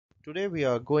Today we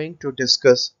are going to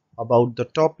discuss about the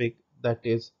topic that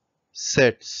is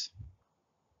sets.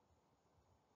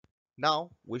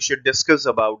 Now we should discuss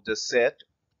about the set.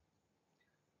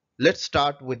 Let's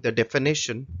start with the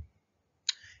definition.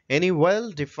 Any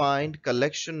well-defined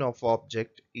collection of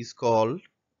objects is called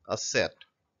a set.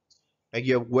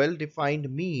 A well-defined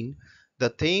mean the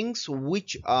things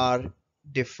which are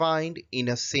defined in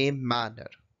a same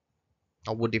manner.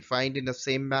 Or defined in the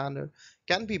same manner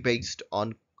can be based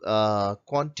on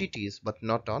quantities but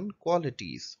not on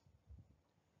qualities.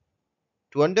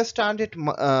 To understand it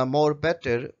more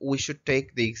better, we should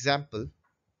take the example.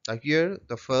 Here,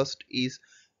 the first is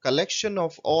collection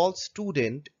of all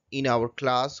students in our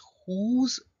class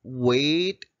whose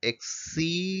weight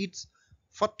exceeds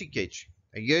 40 kg.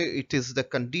 Here, it is the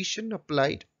condition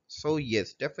applied. So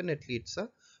yes, definitely it's a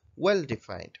well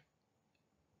defined.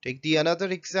 Take the another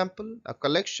example, a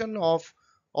collection of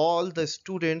all the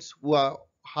students who are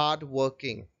hard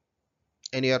working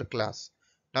in your class.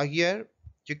 Now here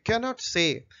you cannot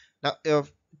say. Now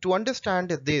to understand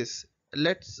this,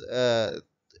 let's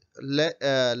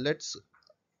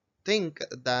think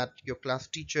that your class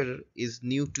teacher is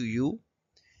new to you,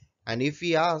 and if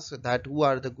we ask that who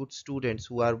are the good students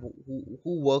who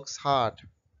works hard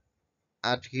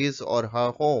at his or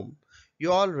her home,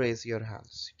 you all raise your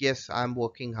hands. Yes, I'm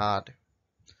working hard.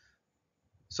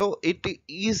 So it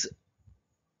is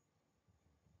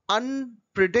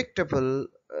unpredictable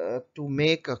to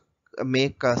make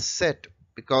a set,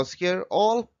 because here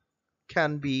all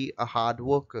can be a hard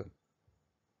worker.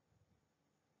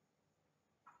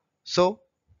 So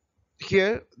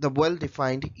here the well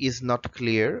defined is not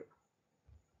clear,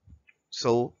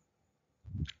 so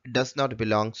it does not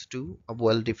belongs to a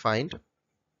well defined.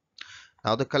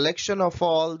 Now the collection of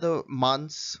all the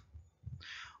months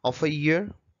of a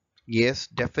year, yes,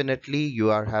 definitely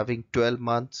you are having 12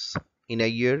 months in a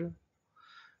year.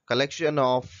 Collection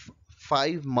of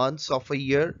 5 months of a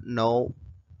year, no,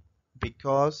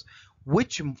 because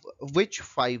which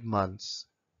 5 months?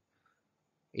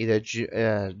 Either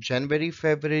January,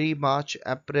 February, March,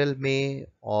 April, May,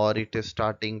 or it is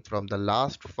starting from the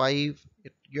last five.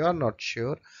 You are not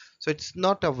sure, so it's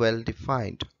not a well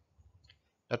defined.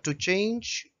 Now to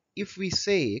change, if we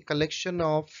say collection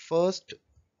of first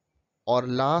or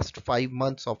last 5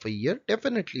 months of a year,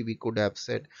 definitely we could have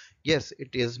said yes,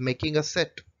 it is making a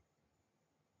set.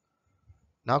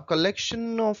 Now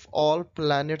collection of all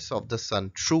planets of the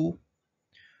sun, true.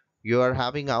 You are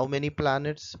having how many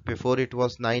planets? Before it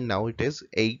was 9, now it is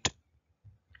 8.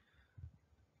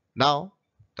 Now,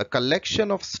 the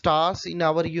collection of stars in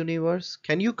our universe,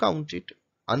 can you count it?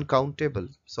 Uncountable.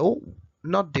 So,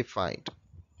 not defined.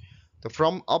 So,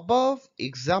 from above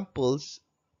examples,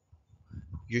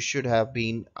 you should have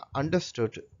been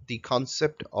understood the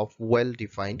concept of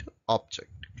well-defined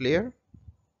object. Clear?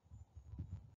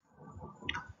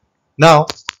 Now,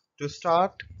 to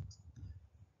start,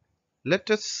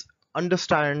 let us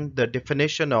understand the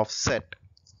definition of set.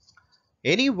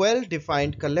 Any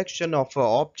well-defined collection of an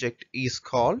object is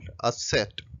called a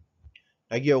set.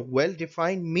 Here,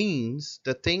 well-defined means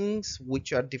the things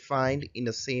which are defined in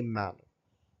the same manner.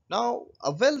 Now,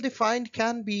 a well-defined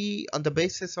can be on the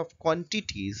basis of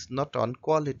quantities, not on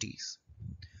qualities.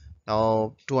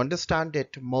 Now, to understand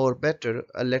it more better,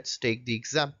 let's take the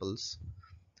examples.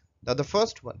 Now, the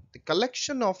first one, the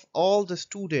collection of all the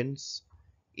students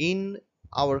in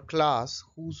our class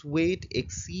whose weight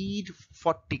exceed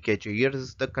 40 kg. Here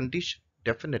is the condition.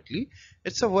 Definitely,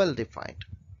 it's a well-defined.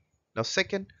 Now,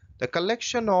 second, the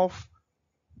collection of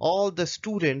all the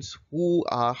students who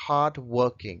are hard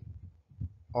working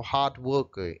or hard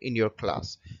worker in your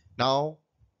class. Now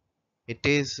it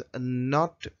is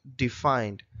not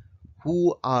defined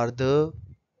who are the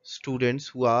students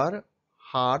who are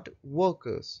hard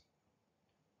workers.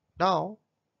 Now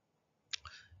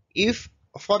if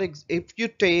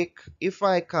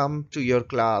I come to your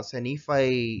class and if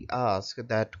I ask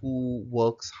that who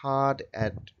works hard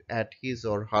at his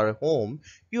or her home,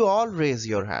 you all raise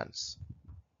your hands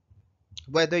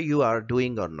whether you are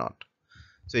doing or not.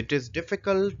 So it is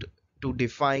difficult to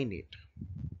define it.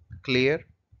 Clear?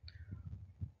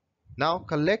 Now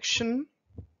collection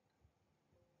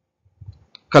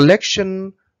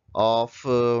of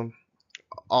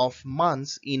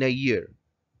months in a year.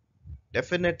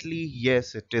 Definitely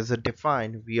yes, it is a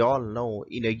defined. We all know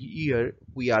in a year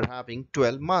we are having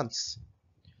 12 months.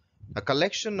 A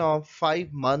collection of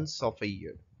 5 months of a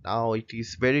year. Now it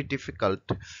is very difficult.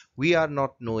 We are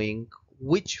not knowing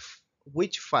which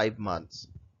 5 months.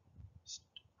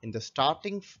 In the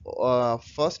starting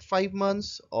first 5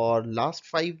 months or last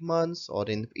 5 months or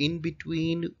in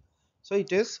between, so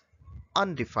it is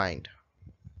undefined.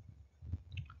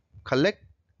 collect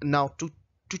now to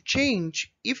change,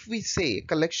 if we say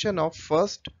collection of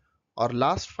first or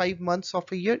last 5 months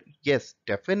of a year, yes,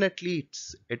 definitely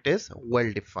it is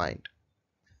well defined.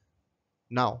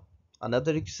 Now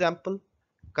another example,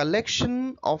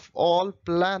 collection of all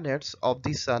planets of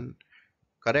the sun.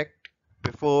 Correct.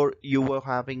 Before you were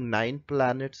having 9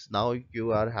 planets, now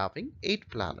you are having 8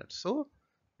 planets. So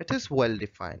it is well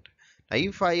defined. Now,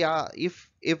 if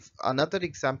another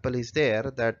example is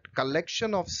there, that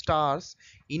collection of stars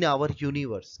in our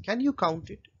universe, can you count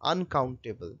it?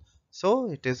 Uncountable.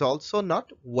 So it is also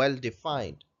not well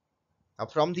defined. Now,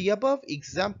 from the above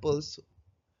examples,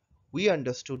 we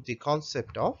understood the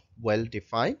concept of well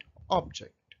defined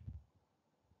object.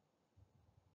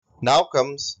 Now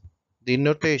comes the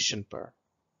notation part.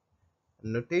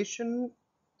 Notation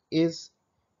is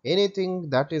anything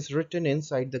that is written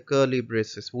inside the curly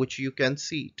braces, which you can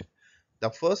see it. The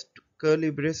first curly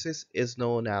braces is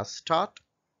known as start,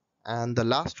 and the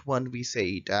last one we say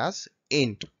it as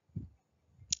end.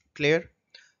 Clear?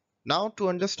 Now to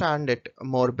understand it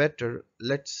more better,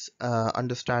 let's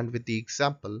understand with the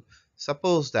example.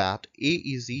 Suppose that A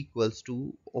is equals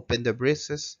to, open the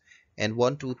braces, and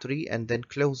 1 2 3, and then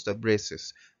close the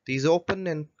braces. These open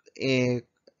and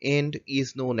end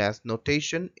is known as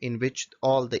notation, in which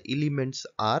all the elements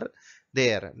are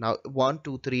there. Now 1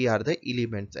 2 3 are the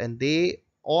elements, and they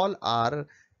all are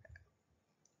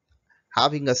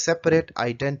having a separate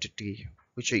identity,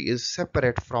 which is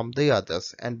separate from the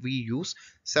others, and we use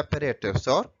separators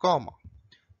or comma.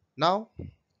 Now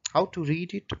how to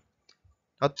read it?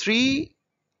 Now 3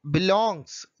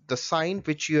 belongs, the sign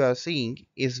which you are seeing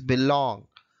is belong.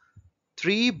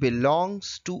 3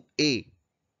 belongs to A.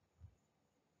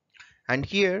 And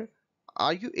here,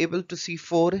 are you able to see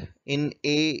 4 in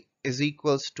A is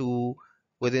equals to,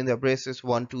 within the braces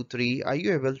 1 2 3? Are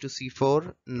you able to see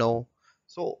 4? No.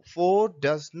 So 4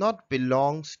 does not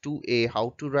belongs to A.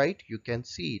 How to write? You can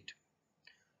see it.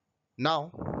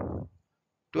 Now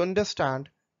to understand,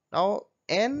 now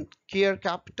n here,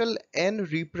 capital N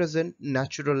represent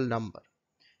natural number,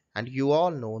 and you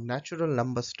all know natural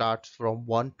number starts from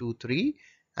 1 2 3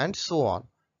 and so on.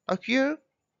 Now here,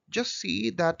 just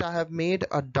see that I have made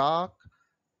a dark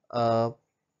uh,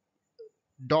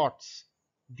 dots.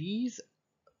 These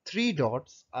 3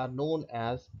 dots are known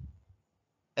as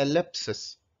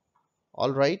ellipses.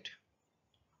 All right,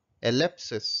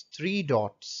 ellipsis, 3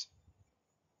 dots,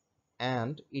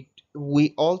 and it,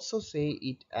 we also say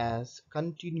it as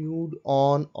continued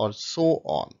on or so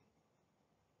on.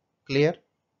 Clear?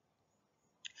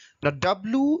 Now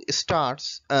W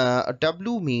starts,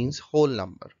 W means whole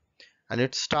number, and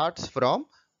it starts from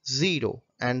 0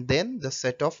 and then the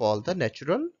set of all the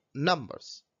natural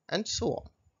numbers and so on.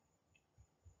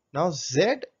 Now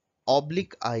Z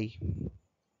oblique I,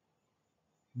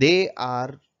 they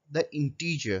are the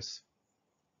integers.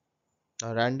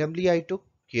 Now randomly I took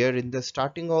here in the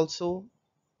starting also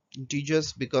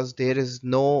integers, because there is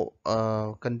no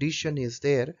condition is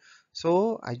there,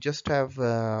 so I just have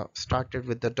started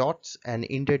with the dots and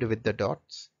ended with the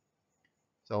dots.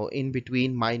 So in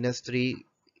between -3,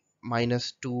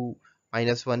 -2,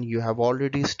 -1, you have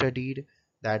already studied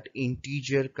that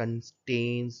integer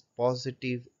contains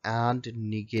positive and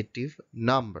negative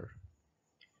number.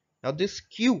 Now this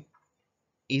q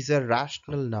is a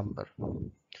rational number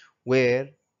where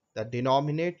the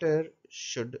denominator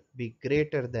should be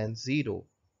greater than 0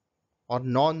 or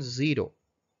non-zero,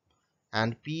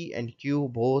 and p and q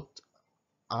both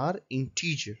are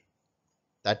integer,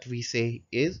 that we say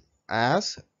is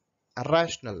as a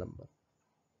rational number.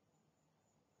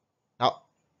 Now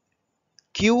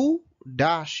q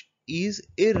dash is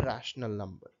irrational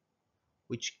number,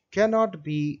 which cannot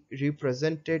be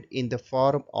represented in the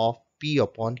form of p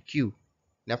upon q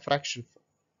in a fraction form.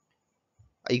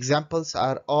 Examples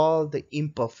are all the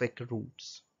imperfect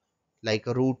roots, like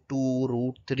root 2,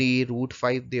 root 3, root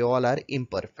 5, they all are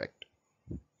imperfect.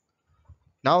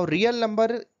 Now real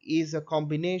number is a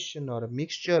combination or a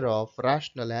mixture of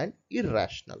rational and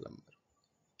irrational number.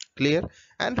 Clear?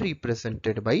 And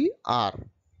represented by R.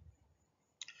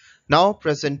 Now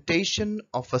presentation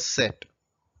of a set.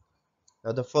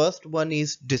 Now the first one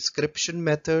is description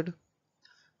method.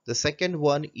 The second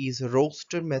one is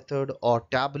roster method or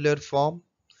tabular form.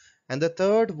 And the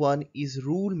third one is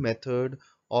rule method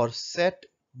or set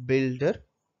builder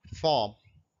form.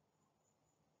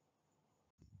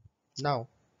 Now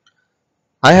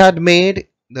I had made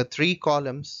the 3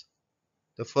 columns.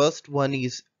 The first one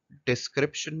is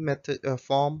description method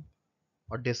form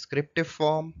or descriptive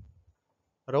form,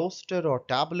 roster or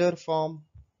tabular form,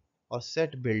 or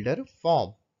set builder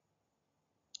form.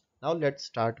 Now let's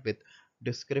start with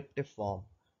descriptive form.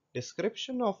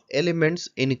 Description of elements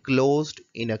enclosed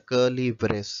in a curly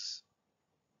brace.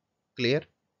 Clear?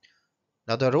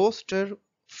 Now the roster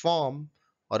form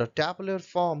or a tabular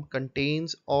form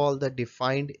contains all the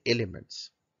defined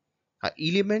elements.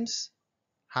 Elements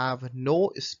have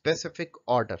no specific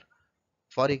order.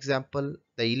 For example,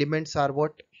 the elements are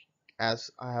what,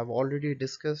 as I have already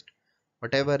discussed,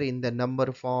 whatever in the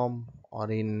number form or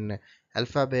in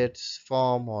alphabets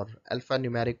form or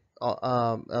alphanumeric,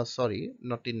 sorry,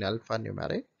 not in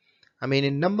alphanumeric, I mean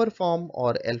in number form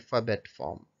or alphabet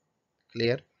form.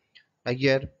 Clear?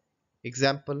 Here,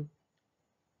 example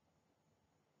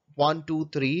 1, 2,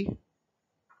 3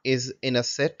 is in a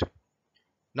set.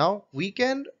 Now we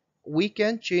can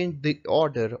change the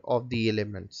order of the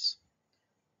elements.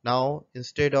 Now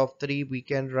instead of 3 we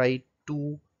can write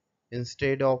 2,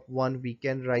 instead of 1 we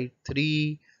can write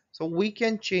 3, so we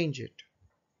can change it.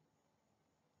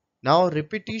 Now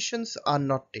repetitions are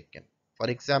not taken. For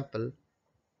example,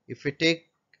 if we take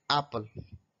apple,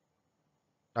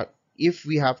 now if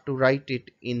we have to write it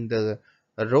in the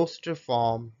roster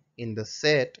form in the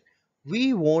set,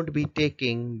 we won't be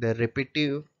taking the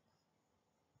repetitive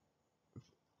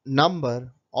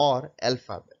number or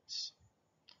alphabets.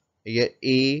 Here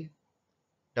A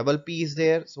double P is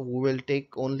there, so we will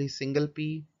take only single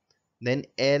P, then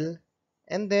L,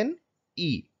 and then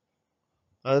E.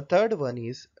 The third one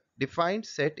is defined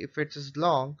set if it is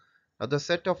long. Now the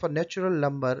set of a natural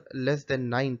number less than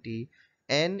 90,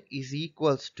 n is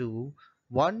equals to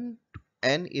 1.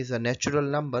 N is a natural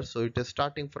number, so it is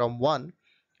starting from 1,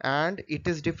 and it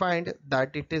is defined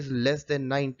that it is less than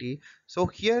 90. So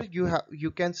here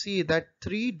you can see that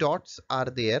three dots are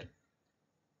there,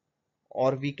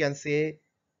 or we can say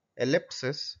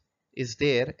ellipsis is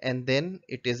there, and then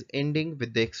it is ending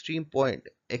with the extreme point,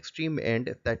 extreme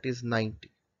end, that is 90.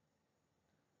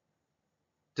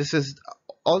 This is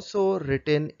also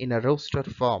written in a roster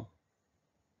form.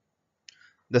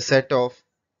 The set of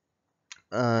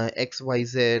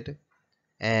XYZ,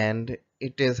 and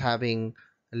it is having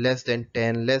less than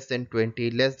 10, less than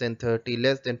 20, less than 30,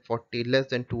 less than 40, less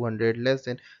than 200, less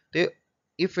than the,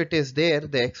 if it is there,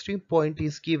 the extreme point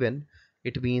is given,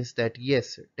 it means that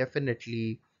yes,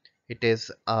 definitely it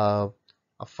is a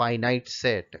finite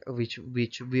set, which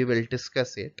we will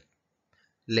discuss it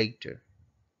later.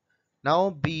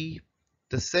 Now B,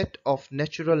 the set of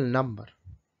natural number.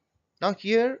 Now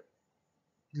here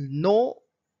no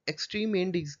extreme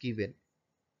end is given,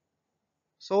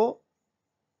 so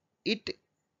it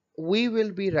we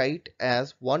will be right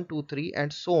as 1, 2, 3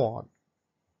 and so on.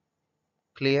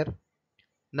 Clear?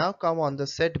 Now come on the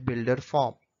set builder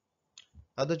form.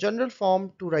 Now the general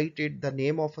form to write it, the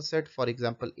name of a set, for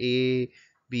example A,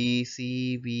 B,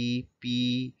 C, V,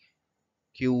 P,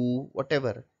 Q,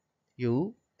 whatever,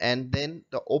 U, and then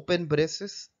the open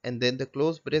braces and then the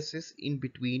closed braces, in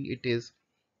between it is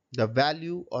the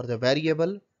value or the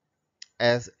variable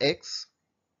as X,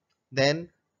 then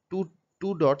two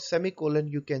dot semicolon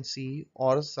you can see,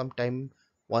 or sometime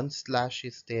one slash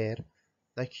is there.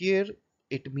 Like here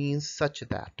it means such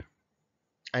that,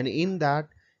 and in that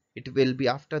it will be,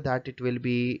 after that it will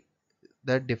be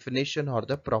the definition or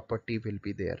the property will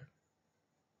be there.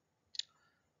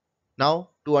 Now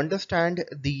to understand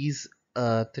these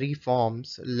three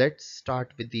forms, let's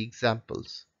start with the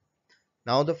examples.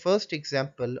 Now the first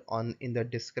example on in the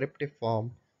descriptive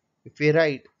form, if we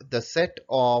write the set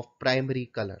of primary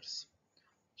colors.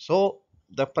 So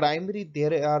the primary,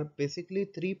 there are basically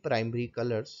three primary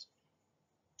colors.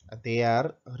 They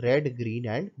are red, green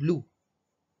and blue.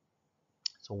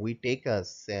 So we take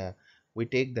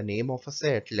the name of a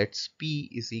set. Let's P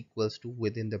is equals to,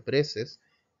 within the braces,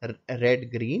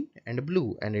 red, green and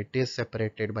blue, and it is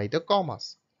separated by the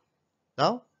commas.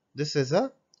 Now this is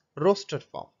a roster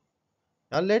form.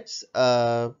 Now let's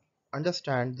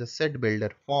understand the set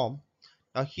builder form.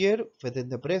 Now here within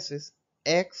the braces,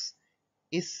 X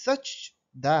is such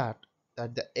that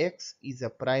the X is a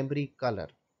primary color.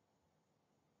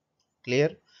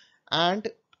 Clear? And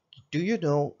do you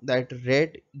know that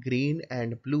red, green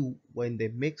and blue, when they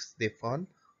mix, they form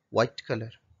white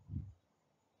color?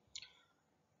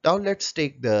 Now let's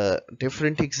take the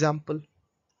different example.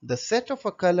 The set of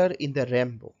a color in the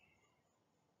rainbow.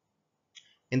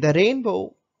 In the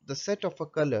rainbow, the set of a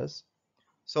colors.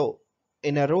 So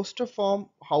in a roster form,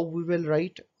 how we will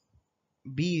write?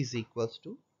 B is equals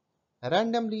to,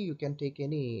 randomly you can take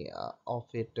any of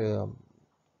it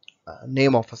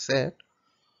name of a set,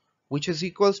 which is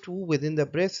equals to, within the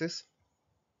braces,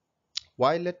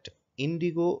 violet,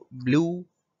 indigo, blue,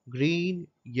 green,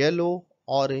 yellow,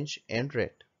 orange and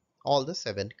red, all the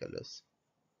seven colors.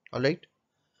 All right.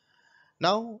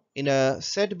 Now in a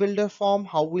set builder form,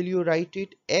 how will you write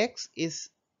it? X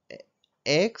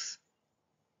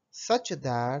such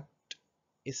that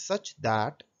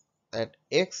that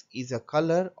X is a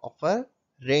color of a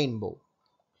rainbow.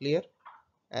 Clear?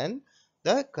 And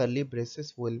the curly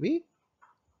braces will be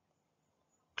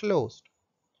closed.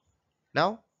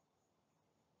 Now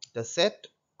the set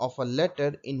of a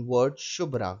letter in word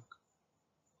Shubhrang,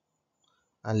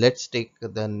 and let's take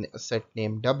the set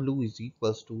name W is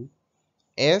equals to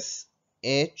S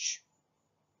H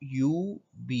U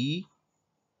B.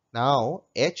 Now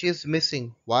H is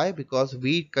missing. Why? Because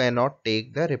we cannot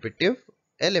take the repetitive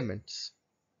elements.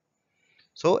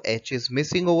 So H is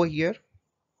missing over here.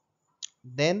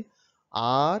 Then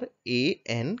R A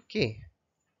N K,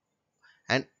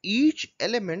 and each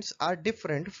elements are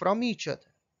different from each other.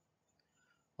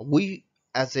 We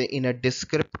as a in a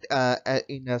descript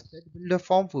in a set builder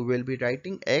form, we will be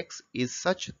writing X is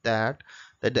such that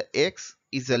the X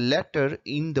is a letter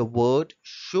in the word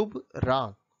Shubh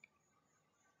Rang,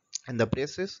 and the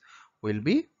braces will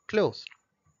be closed.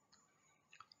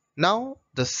 Now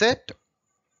the set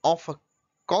of a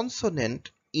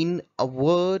consonant in a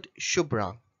word Shubh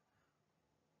Rang.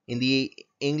 In the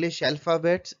English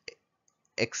alphabet,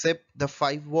 except the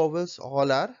 5 vowels,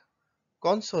 all are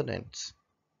consonants.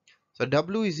 So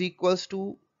W is equals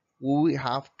to, we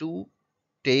have to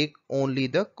take only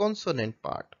the consonant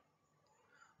part.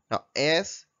 Now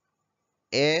S,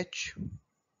 H,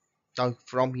 now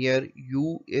from here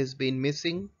U is been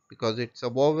missing because it's a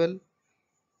vowel.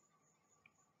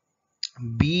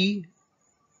 B,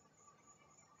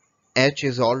 H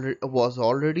is was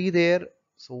already there,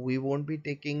 so we won't be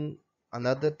taking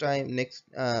another time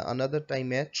another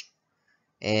time H.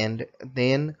 And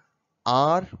then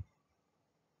R,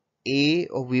 A,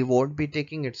 we won't be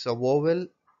taking, it's a vowel.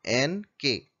 N,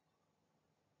 K.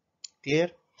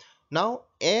 Clear? Now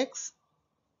X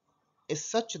is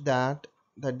such that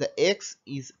the X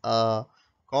is a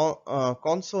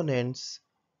consonants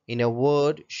in a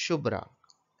word Shubra,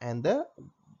 and the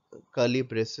curly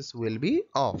braces will be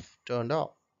turned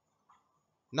off.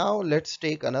 Now let's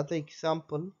take another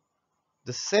example.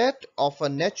 The set of a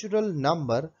natural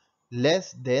number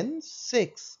less than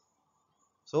 6.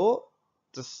 So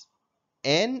this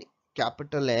N,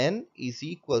 capital N, is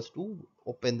equals to,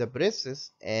 open the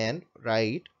braces and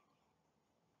write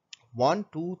 1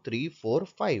 2 3 4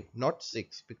 5, not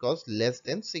 6, because less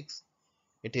than 6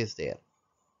 it is there.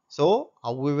 So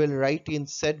how we will write in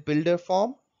set builder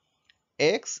form?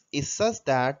 X is such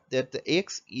that the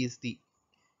X is the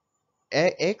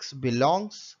X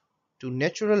belongs to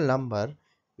natural number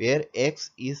where X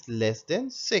is less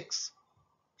than 6.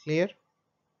 Clear?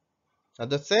 Now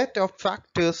the set of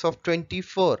factors of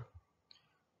 24.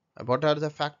 What are the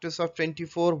factors of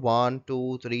 24? 1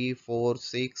 2 3 4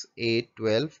 6 8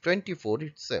 12 24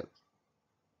 itself.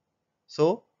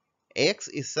 So X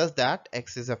is such that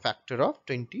X is a factor of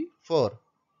 24.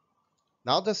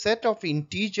 Now the set of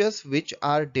integers which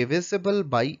are divisible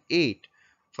by 8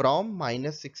 from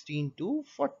 -16 to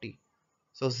 40.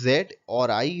 So Z or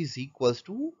I is equals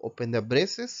to, open the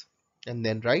braces and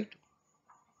then write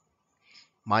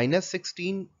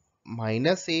 -16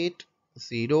 -8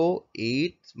 0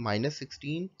 8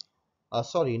 -16,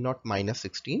 sorry, not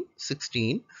 -16,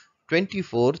 16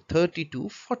 24 32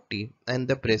 40, and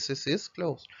the braces is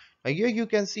closed. Now here you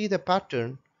can see the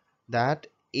pattern that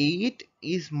 8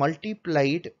 is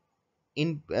multiplied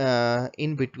in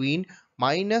between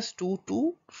 -2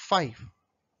 to 5.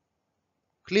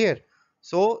 Clear?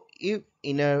 So if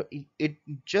in a, it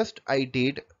just I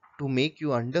did to make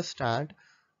you understand,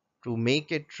 to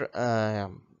make it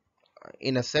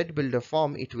in a set builder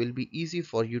form, it will be easy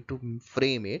for you to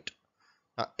frame it.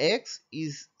 Now X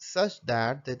is such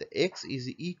that X is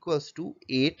equals to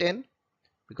 8n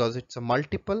because it's a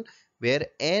multiple, where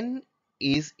n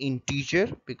is integer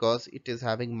because it is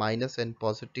having minus and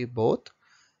positive both,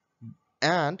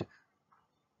 and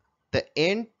the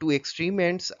end to extreme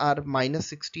ends are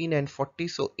 -16 and 40.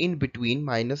 So in between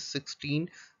 -16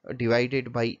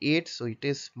 divided by 8, so it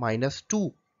is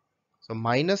 -2. So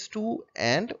 -2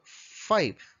 and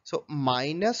 5. So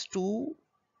 -2.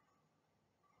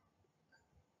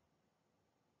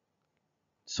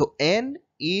 So n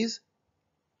is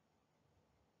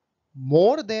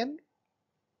more than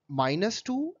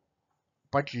 -2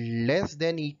 but less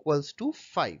than equals to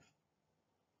 5.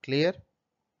 Clear?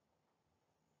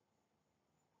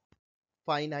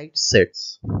 Finite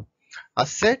sets. A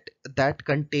set that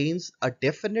contains a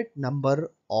definite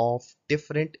number of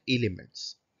different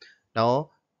elements.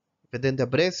 Now within the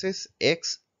braces,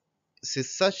 X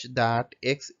is such that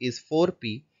X is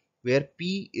 4p, where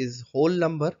p is whole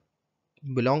number,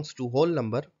 belongs to whole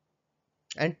number,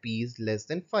 and p is less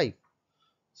than 5.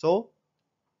 So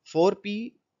for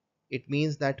p, it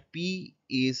means that p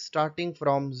is starting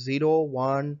from 0,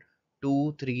 1,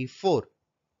 2, 3, 4.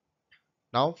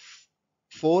 Now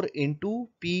 4 into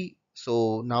p,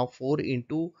 so now 4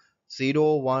 into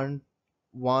 0, 1,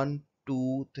 1,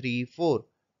 2, 3, 4.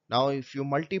 Now if you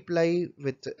multiply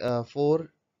with 4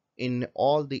 in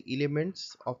all the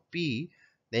elements of p,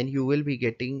 then you will be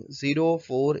getting 0,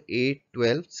 4, 8,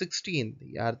 12, 16.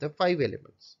 They are the 5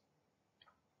 elements.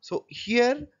 So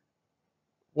here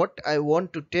what I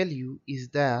want to tell you is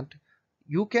that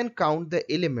you can count the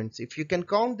elements. If you can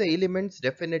count the elements,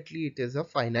 definitely it is a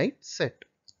finite set.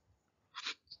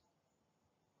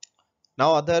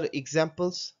 Now other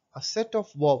examples, a set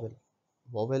of vowel.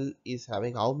 Vowel is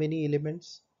having how many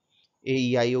elements? A,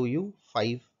 E, I, O, U,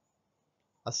 5.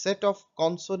 A set of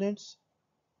consonants,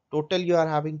 total you are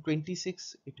having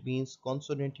 26. It means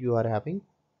consonant you are having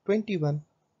 21.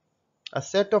 A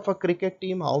set of a cricket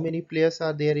team, how many players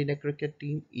are there in a cricket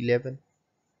team? 11.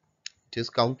 It is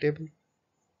countable.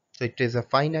 So it is a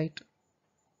finite.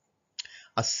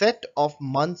 A set of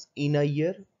months in a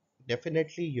year,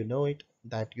 definitely you know it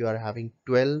that you are having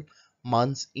 12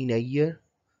 months in a year.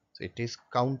 So it is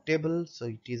countable, so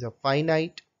it is a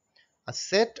finite. A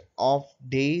set of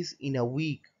days in a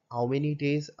week, how many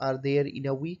days are there in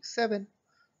a week? 7.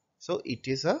 So it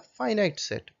is a finite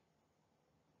set.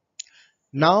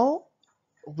 Now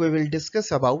we will discuss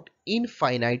about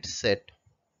infinite set,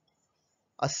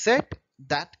 a set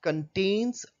that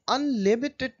contains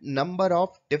unlimited number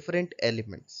of different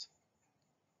elements.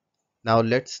 Now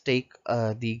let's take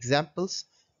the examples.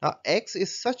 Now x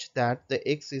is such that the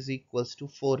x is equals to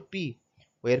 4p,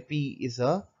 where p is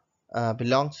a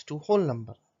belongs to whole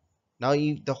number. Now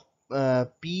if the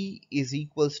p is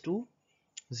equals to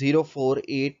 0, 4,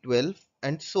 8, 12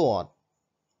 and so on.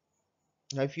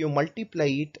 Now if you multiply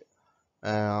it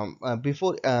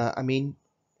before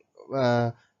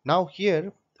now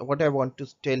here what I want to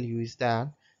tell you is that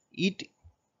it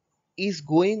is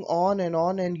going on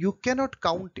and you cannot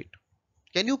count it.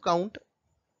 Can you count?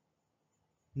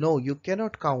 No, you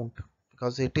cannot count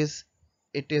because it is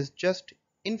just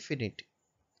infinity.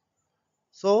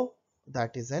 So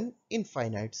that is an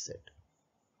infinite set.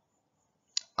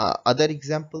 Other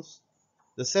examples,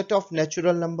 the set of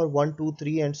natural number 1, 2,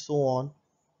 3 and so on,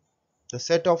 the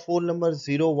set of whole numbers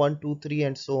 0, 1, 2, 3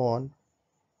 and so on,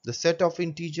 the set of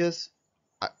integers,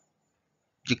 uh,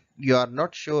 you are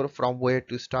not sure from where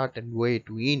to start and where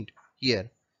to end here.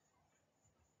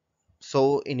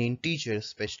 So in integers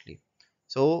especially,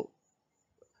 so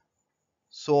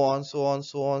so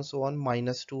on,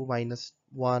 minus 2, minus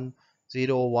 1,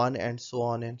 0, 1 and so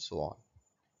on and so on.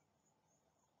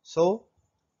 So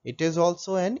it is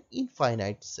also an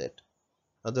infinite set.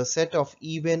 Now the set of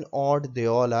even, odd, they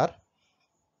all are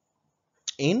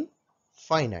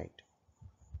infinite.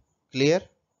 Clear?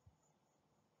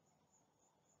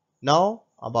 Now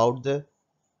about the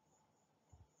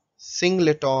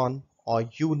singleton or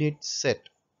unit set,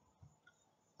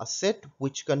 a set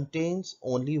which contains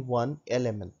only one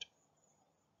element.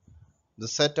 The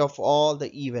set of all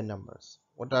the even numbers.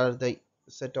 What are the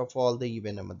set of all the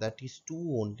even numbers? That is 2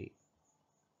 only.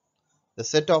 The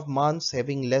set of months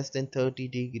having less than 30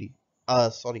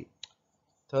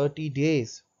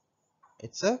 days.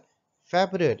 It's a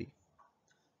February.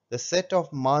 The set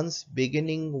of months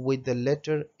beginning with the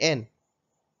letter N.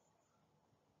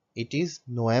 It is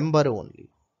November only.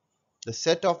 The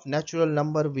set of natural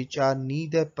number which are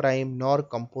neither prime nor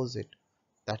composite.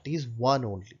 That is 1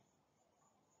 only.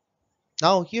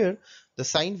 Now here the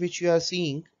sign which you are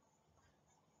seeing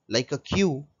like a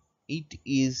Q, it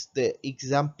is the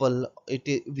example,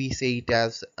 we say it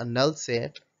as a null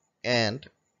set, and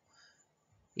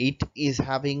it is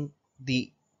having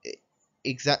the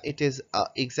it is a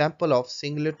example of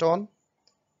singleton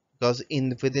because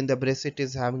in within the bracket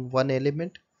is having one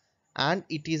element, and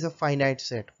it is a finite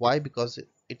set. Why? Because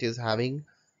it is having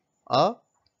a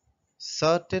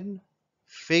certain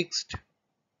fixed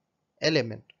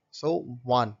element, so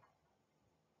 1.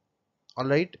 All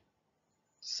right,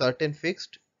 certain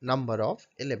fixed number of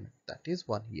element, that is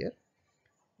 1 here.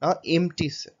 Now empty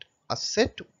set, a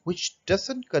set which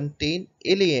doesn't contain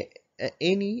any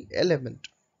element,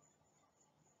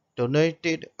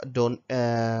 denoted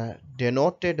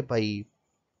by you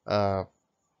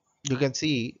can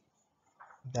see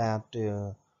that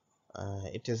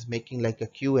it is making like a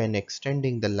Q and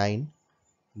extending the line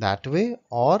that way,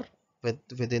 or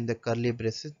within the curly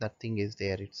braces nothing is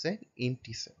there, it's an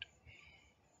empty set.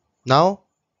 Now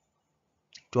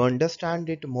to understand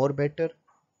it more better,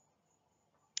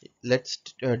 let's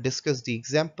discuss the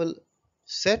example.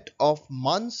 set of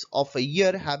months of a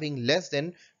year having less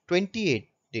than 28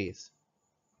 days.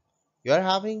 You are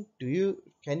having,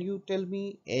 can you tell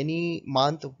me any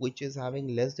month which is having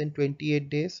less than 28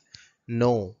 days?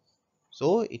 No.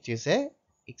 So it is a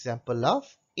example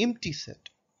of empty set.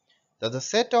 So the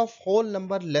set of whole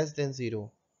number less than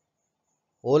 0.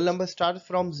 Whole number starts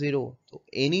from 0. So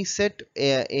any set,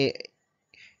 any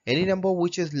number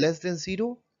which is less than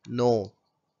 0? No.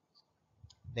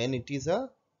 Then it is a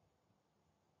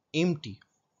empty.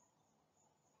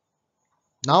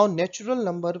 Now natural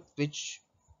number which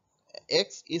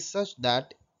x is such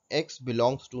that x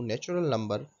belongs to natural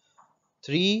number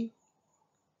 3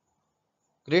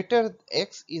 greater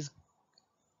x is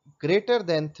greater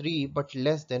than 3 but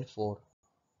less than 4.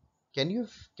 Can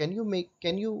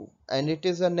you and it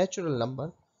is a natural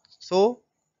number, so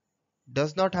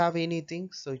does not have anything,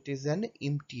 so it is an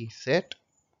empty set.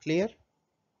 Clear?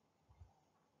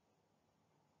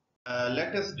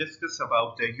 Let us discuss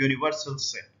about the universal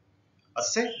set, a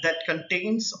set that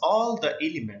contains all the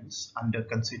elements under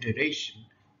consideration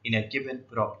in a given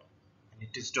problem, and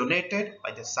it is denoted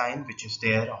by the sign which is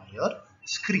there on your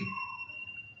screen.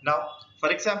 Now, for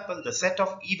example, the set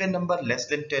of even number less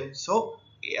than 10. So,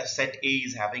 a set A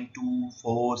is having 2,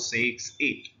 4, 6,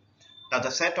 8. Now,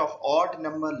 the set of odd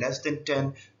number less than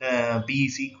 10, B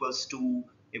is equals to,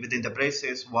 within the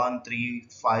braces, 1, 3,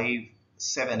 5,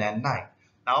 7 and 9.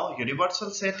 Now, universal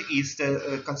set is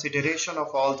the consideration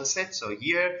of all the sets. So,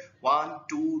 here 1,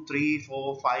 2, 3,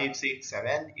 4, 5, 6,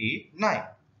 7, 8, 9.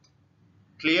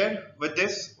 Clear with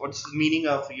this? What's the meaning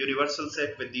of universal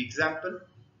set with the example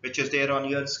which is there on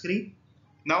your screen?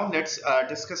 Now let's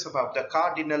discuss about the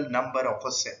cardinal number of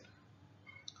a set.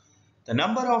 The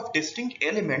number of distinct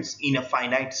elements in a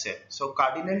finite set. So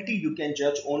cardinality you can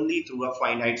judge only through a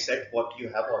finite set, what you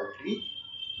have already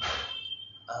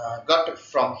got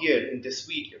from here in this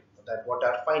video, that what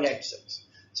are finite sets.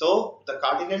 So the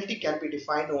cardinality can be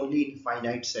defined only in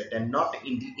finite set and not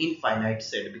in the infinite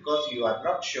set, because you are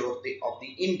not sure of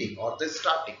the ending or the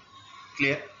starting.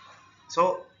 Clear?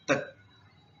 So the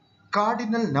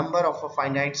cardinal number of a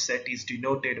finite set is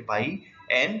denoted by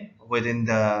n within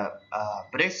the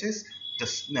braces,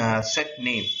 the set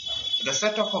name. The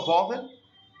set of a vowel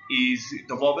is,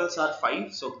 the vowels are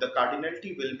 5, so the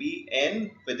cardinality will be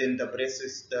n within the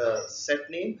braces, the set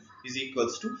name is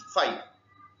equals to 5,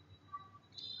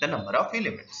 the number of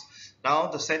elements. Now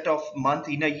the set of month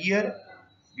in a year,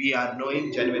 we are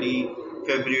knowing January,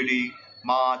 February,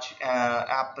 March,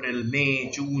 April, May,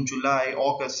 June, July,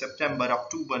 August, September,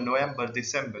 October, November,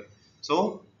 December.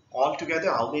 So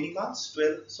altogether how many months?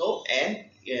 12. So and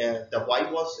the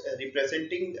y was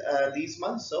representing these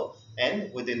months, so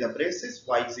n within the braces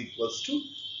y is equals to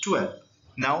 12.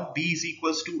 Now b is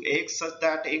equals to x, such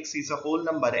that x is a whole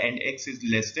number and x is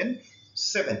less than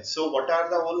 7. So what are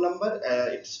the whole number?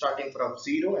 It's starting from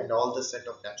 0 and all the set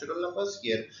of natural numbers.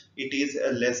 Here it is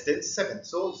less than 7.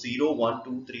 So 0, 1,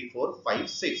 2, 3, 4, 5,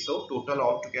 6. So total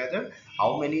altogether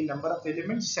how many number of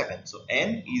elements? 7. So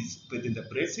n is within the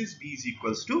braces, b is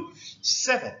equals to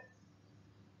 7.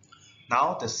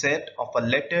 Now the set of a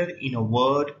letter in a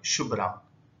word Shubram.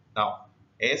 Now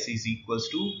S is equals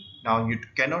to, now you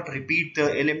cannot repeat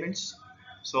the elements.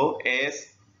 So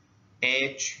S,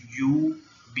 H, U,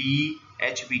 B,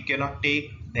 H we cannot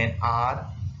take, then R,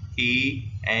 A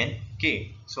and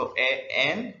K. So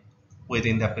N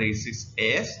within the braces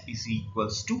S is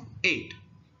equals to 8.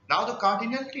 Now the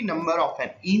cardinality number of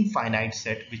an infinite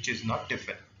set which is not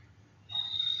different.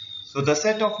 So the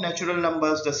set of natural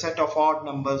numbers, the set of odd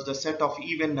numbers, the set of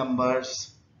even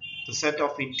numbers, the set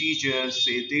of integers,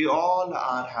 they all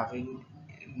are having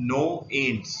no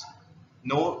ends,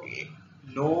 no,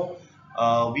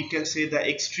 we can say the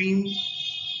extreme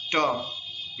term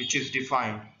which is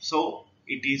defined. So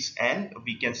it is n,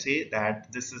 we can say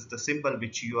that this is the symbol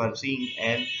which you are seeing,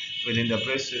 n within the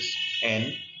braces,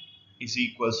 n is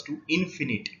equals to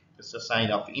infinity. It's a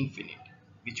sign of infinity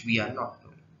which we are not knowing.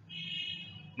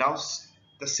 Now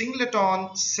the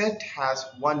singleton set has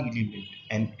one element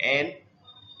and n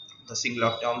the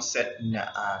singleton set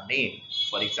name,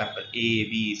 for example a,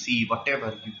 b, c,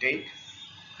 whatever you take,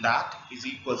 that is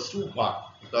equals to 1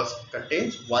 because it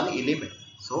contains one element.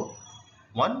 So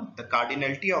 1, the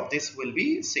cardinality of this will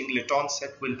be, singleton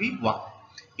set will be 1.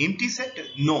 Empty set,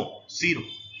 no, 0.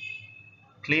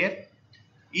 Clear?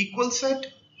 Equal set,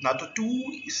 now the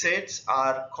two sets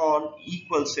are called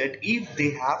equal set if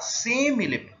they have same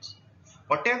elements.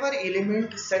 Whatever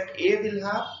element set A will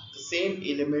have, the same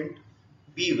element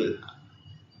B will have.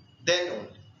 Then only.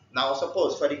 Now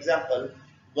suppose for example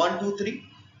 1, 2, 3,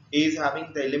 A is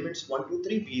having the elements 1, 2,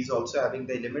 3, B is also having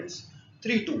the elements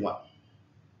 3 to 1.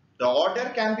 The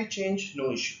order can be changed,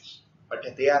 no issues. But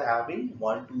they are having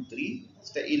 1, 2, 3, it's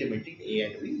the element in A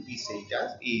and B. We say it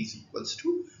as A is equals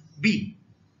to B.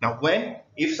 Now when,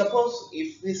 if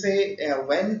we say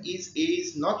when is A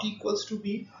is not equals to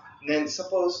B, then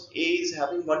suppose A is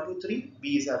having 1, 2, 3,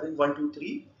 B is having 1, 2,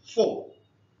 3, 4.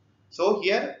 So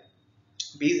here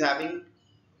B is having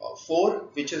 4,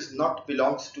 which is not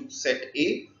belongs to set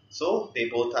A. So they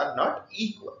both are not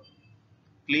equal.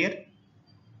 Clear?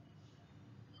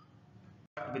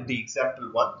 With the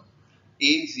example 1. A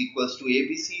is equals to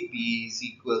ABC, B is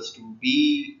equals to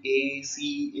B, A,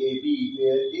 C, AB,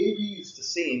 where AB is the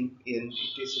same and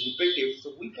it is repetitive,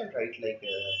 so we can write like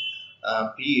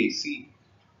BAC,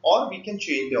 or we can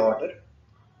change the order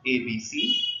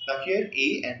ABC. Now here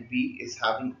A and B is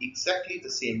having exactly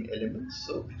the same elements,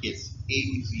 so yes, A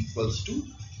is equals to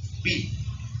B.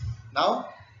 Now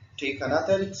take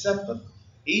another example.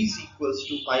 A is equals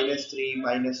to -3,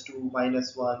 -2,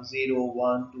 -1, 0,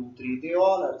 1, 2, 3. They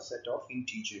all are a set of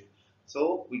integer.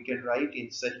 So we can write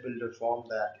in set builder form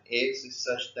that x is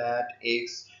such that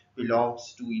x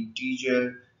belongs to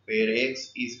integer where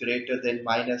x is greater than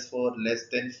 -4, less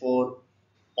than 4.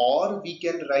 Or we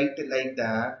can write like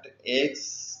that,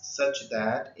 x such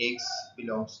that x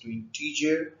belongs to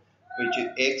integer which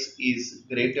is x is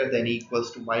greater than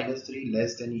equals to -3,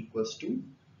 less than equals to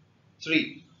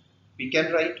 3. We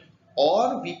can write,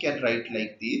 or we can write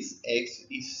like this, x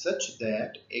is such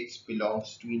that x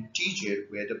belongs to integer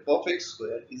where the perfect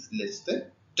square is less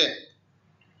than 10.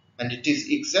 And it is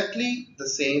exactly the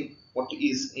same what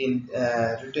is in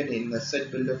written in the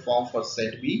set builder form for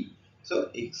set B.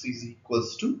 So x is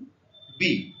equals to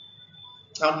B.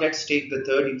 Now let's take the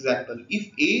third example.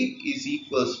 If A is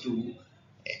equals to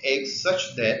x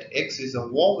such that x is a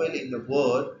vowel in the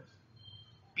word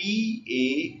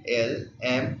PALMOLIVE.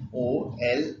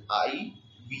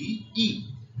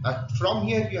 From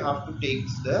here you have to take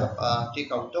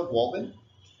out the vowel,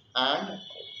 and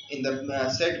in the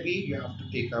set B you have to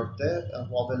take out the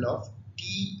vowel of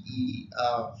TE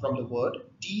from the word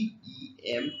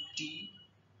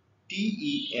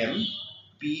TEMPTATION.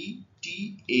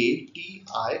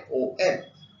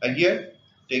 And here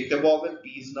take the vowel. P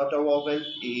is not a vowel, A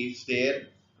is there,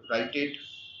 write it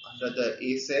under the A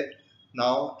set.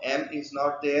 Now M is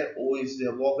not there, O is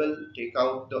the vowel, take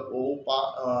out the O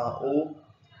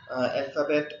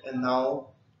alphabet, and now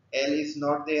L is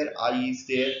not there, I is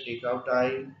there, take out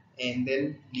I, and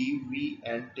then leave V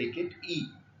and take it E.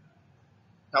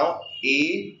 Now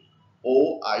A,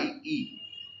 O, I, E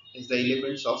is the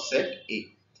elements of set A.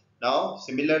 Now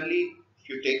similarly, if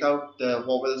you take out the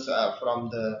vowels from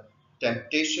the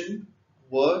temptation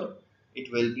word, it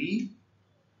will be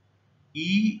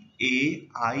E, A,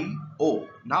 I, O.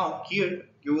 Now here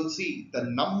you will see the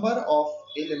number of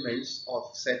elements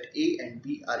of set A and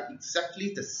B are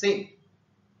exactly the same.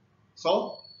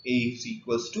 So A is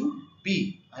equals to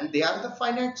B, and they are the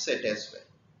finite set as well,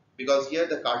 because here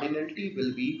the cardinality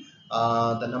will be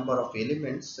the number of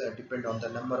elements depend on the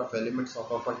number of elements of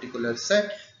a particular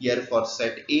set. Here for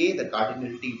set A the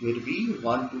cardinality will be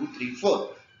 1, 2, 3, 4,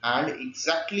 and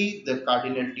exactly the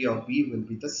cardinality of B will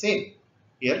be the same.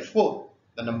 Here 4,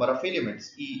 the number of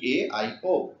elements E, A, I,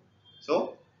 O.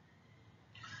 So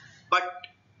but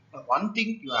one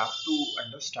thing you have to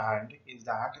understand is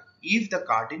that if the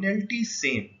cardinality is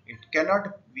same,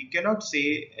 we cannot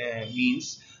say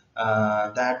means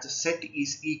that the set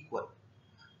is equal.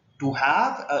 To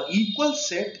have an equal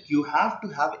set, you have to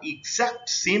have exact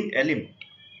same element.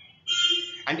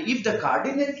 And if the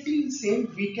cardinality is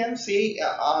same, we can say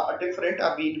different.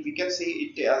 I mean, we can say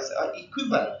it as an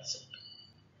equivalent set,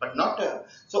 but not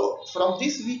so from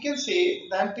this we can say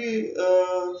that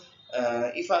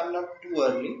if I'm not too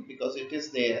early, because it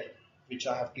is there which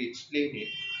I have to explain it.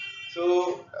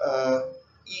 So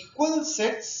equal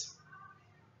sets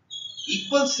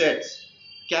equal sets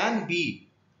can be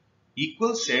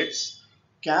equal sets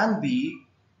can be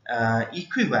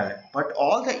equivalent, but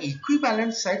all the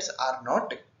equivalent sets are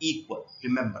not equal,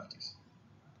 remember this.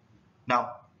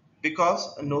 Now,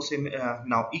 because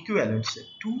now equivalent set,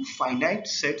 two finite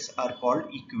sets are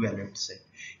called equivalent set.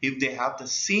 If they have the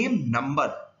same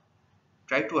number,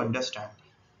 try to understand.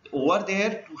 Over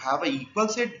there, to have an equal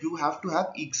set, you have to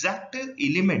have exact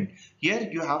element. Here,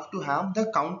 you have to have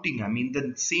the counting. I mean,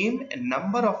 the same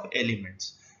number of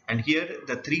elements. And here,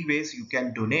 the three ways you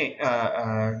can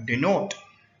denote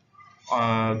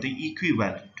the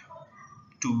equivalent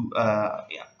to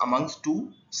amongst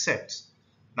two sets.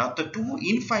 Now the two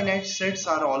infinite sets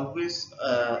are always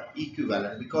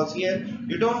equivalent, because here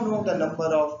you don't know the number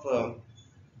of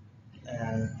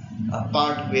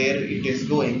part where it is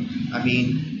going. I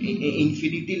mean,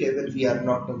 infinity level we are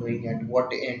not knowing at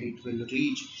what end it will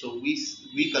reach. So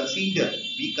we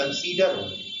consider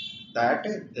only that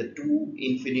the two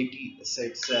infinity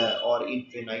sets or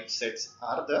infinite sets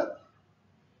are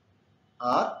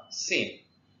same.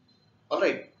 All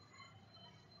right.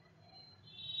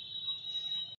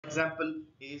 Example,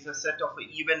 A is a set of an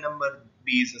even number,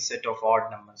 B is a set of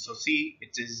odd numbers. So see,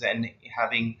 it is an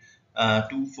having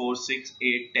 2, 4, 6,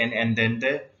 8, 10, and then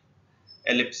the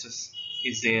ellipsis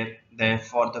is there.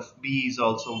 Therefore the B is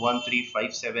also 1, 3,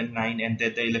 5, 7, 9, and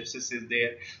then the ellipsis is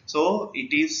there. So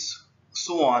it is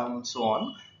so on and so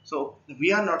on. So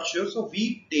we are not sure, so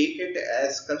we take it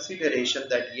as consideration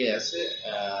that yes,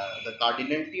 the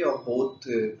cardinality of both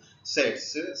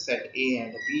sets, set A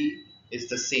and B, is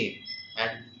the same,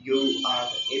 and you are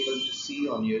able to see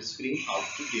on your screen how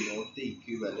to denote the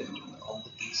equivalent of the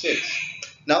two sets.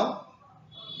 Now,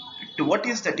 what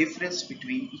is the difference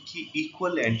between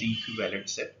equal and the equivalent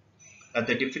set?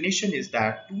 The definition is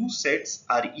that two sets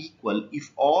are equal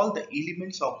if all the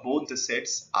elements of both the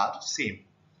sets are same.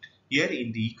 Here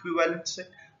in the equivalent set,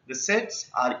 the sets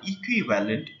are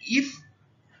equivalent if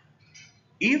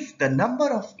the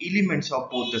number of elements of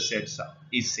both the sets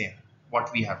is same.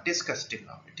 What we have discussed till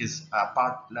now, it is a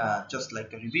part just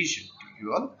like a revision to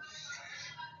you all.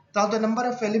 Now the number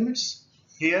of elements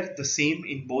here the same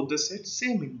in both the sets,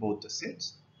 same in both the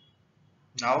sets.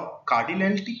 Now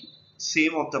cardinality,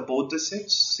 same of the both the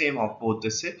sets, same of both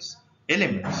the sets.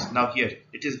 Elements, now here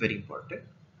it is very important,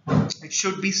 it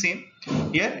should be same.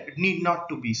 Here it need not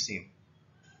to be same.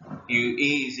 A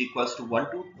is equals to 1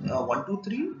 2 1 2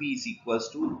 3, B is equals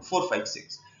to 4 5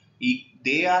 6.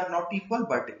 They are not equal,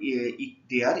 but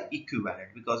they are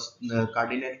equivalent because the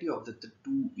cardinality of the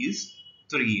two is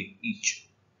 3 each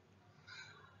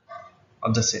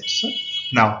of the sets.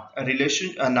 Now a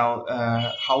relation,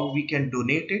 how we can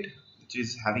donate it, which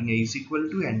is having a is equal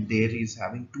to and there is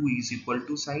having 2 is equal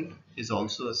to sign, is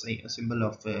also a symbol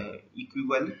of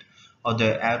equivalent, or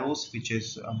the arrows which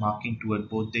is marking toward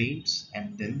both the ends,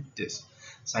 and then this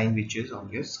sign which is on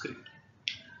your screen.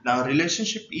 Now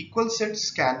relationship equal sets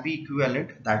can be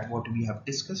equivalent, that what we have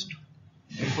discussed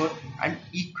before, and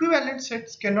equivalent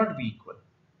sets cannot be equal,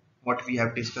 what we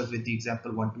have discussed with the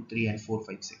example 1 2 3 and 4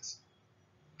 5 6.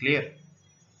 Clear?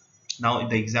 Now in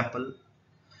the example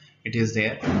it is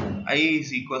there, I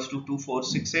is equals to 2 4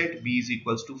 6 8, B is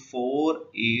equals to 4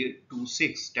 8 2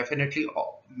 6. Definitely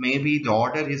maybe the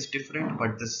order is different,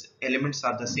 but the elements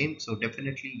are the same, so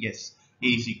definitely yes, A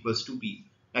is equals to B.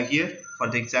 Now here for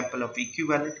the example of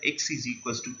equivalent, X is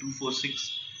equals to 2 4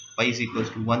 6, Y is equals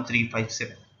to 1 3 5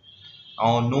 7.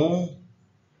 Now no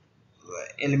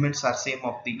elements are same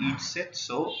of the each set,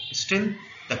 so still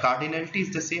the cardinality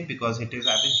is the same because it is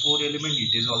having 4 elements.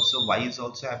 It is also, Y is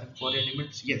also having 4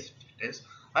 elements. Yes, it is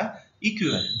a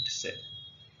equivalent set.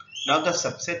 Now the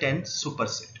subset and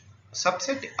superset.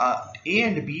 Subset A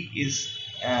and B is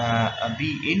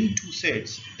B any two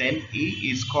sets, then A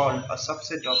is called a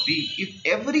subset of B if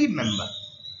every member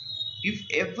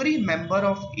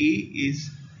of A is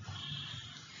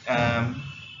um,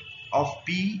 of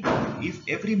B, if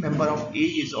every member of A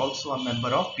is also a member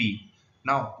of B.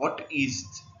 Now what is,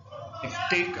 if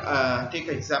take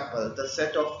example the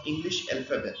set of English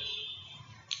alphabet,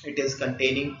 it is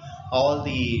containing all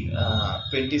the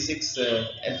 26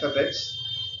 alphabets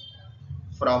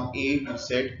from A to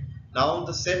Z. Now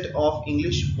the set of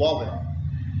English vowel,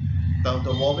 now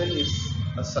the vowel is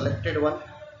a selected one,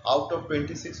 out of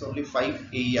 26 only 5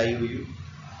 A, E, I, O, U.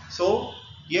 So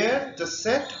here the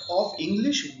set of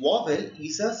English vowel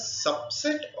is a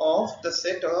subset of the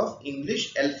set of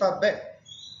English alphabet.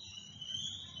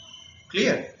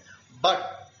 Clear?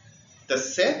 But the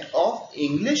set of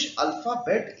English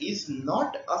alphabet is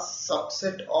not a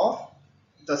subset of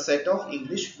the set of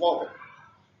English vowel.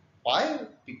 Why?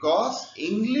 Because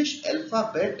English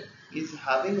alphabet is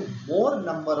having more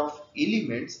number of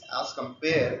elements as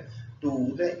compared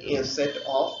to the set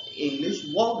of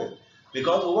English vowel,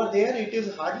 because over there it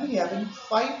is hardly having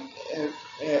 5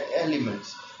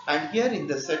 elements, and here in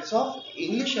the sets of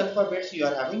English alphabets you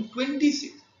are having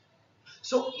 26.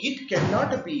 So it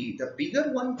cannot be, the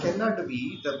bigger one cannot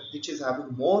be the which is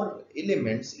having more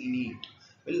elements in it,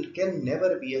 will can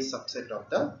never be a subset of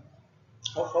the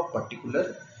of a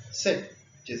particular set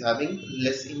which is having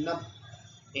less in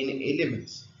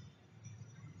elements.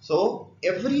 So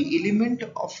every element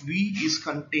of V is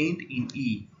contained in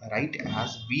E, right?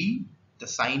 As V, the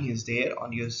sign is there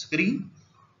on your screen,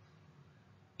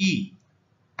 E,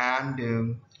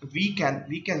 and we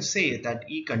can say that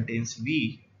E contains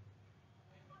V.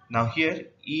 Now here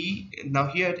E, now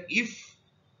here if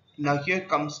now here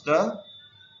comes the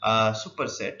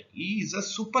superset. E is a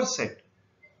superset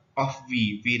of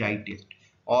V. We write it,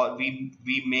 or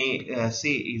we may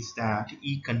say is that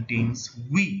E contains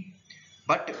V,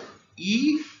 but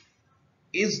E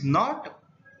is not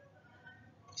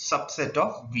subset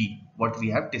of V. What we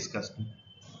have discussed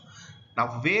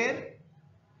now, where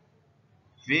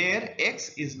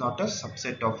X is not a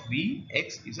subset of V,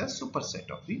 X is a superset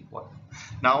of V.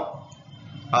 Now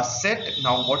a set,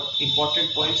 now what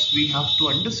important points we have to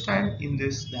understand in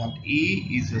this, that A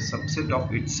is a subset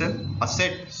of itself. A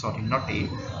set, sorry, not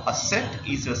a set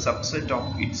is a subset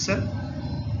of itself.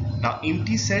 Now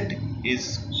empty set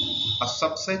is a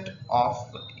subset of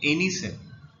any set.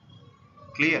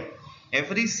 Clear?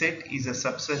 Every set is a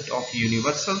subset of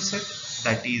universal set,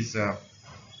 that is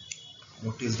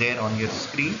what is there on your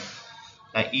screen.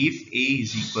 If A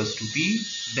is equals to B,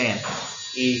 then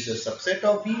A is a subset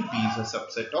of B, B is a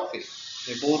subset of A.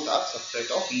 They both are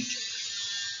subset of each.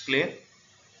 Clear?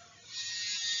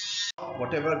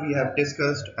 Whatever we have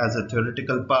discussed as a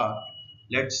theoretical part,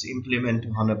 let's implement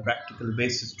on a practical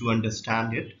basis to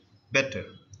understand it better.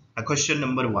 Question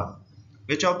number 1.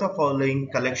 Which of the following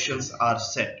collections are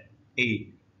set?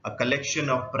 A collection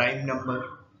of prime number,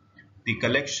 the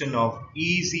collection of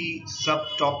easy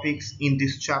subtopics in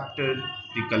this chapter,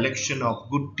 the collection of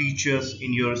good teachers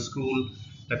in your school,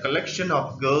 the collection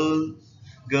of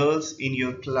girls in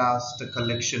your class, the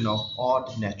collection of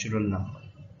odd natural number.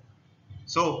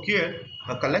 So here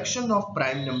a collection of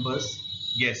prime numbers,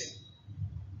 yes,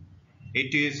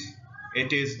 it is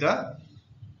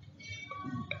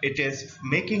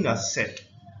making a set.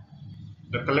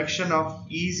 The collection of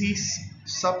easy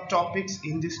subtopics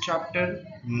in this chapter,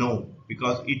 no,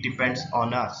 because it depends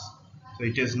on us. So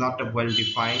it is not a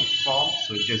well-defined form,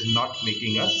 so it is not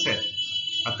making a set.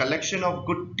 A collection of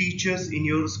good teachers in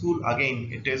your school, again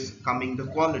it is coming the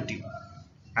quality.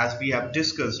 As we have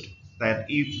discussed, that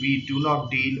if we do not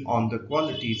deal on the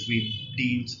qualities, we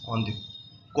deal on the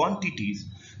quantities.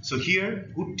 So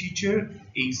here good teacher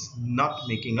is not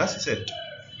making a set.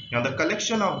 Now the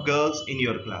collection of girls in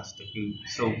your class,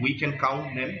 so we can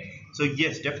count them. So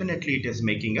yes, definitely it is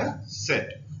making a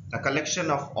set. A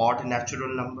collection of odd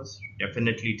natural numbers,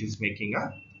 definitely it is making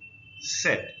a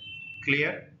set.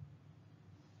 Clear?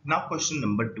 Now question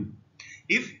number 2.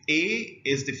 If A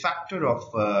is the factor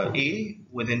of A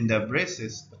within the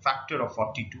braces, the factor of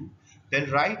 42, then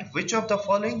write which of the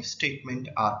following statement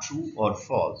are true or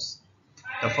false.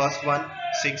 The first one,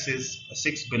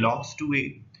 6 belongs to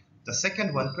A. The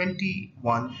second one,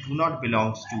 21 do not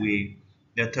belongs to A.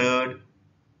 The third,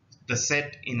 the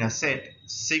set in a set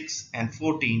 6 and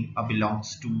 14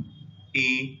 belongs to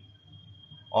A,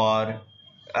 or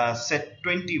set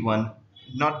 21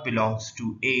 not belongs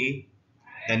to A.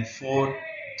 Then 4,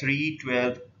 3,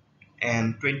 12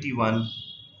 and 21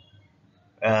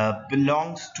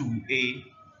 belongs to A,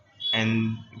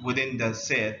 and within the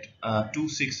set 2,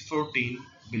 6, 14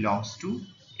 belongs to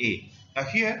A. Now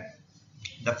here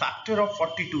the factor of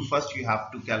 42, first you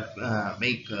have to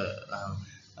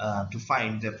to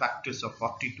find the factors of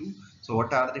 42. So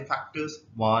what are the factors?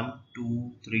 1,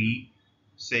 2, 3,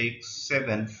 6,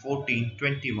 7, 14,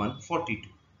 21, 42.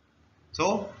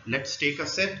 So let's take a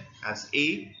set as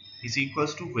A is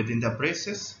equals to, within the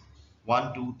braces,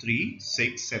 1, 2, 3,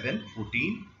 6, 7,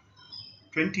 14,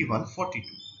 21, 42.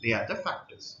 They are the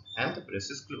factors and the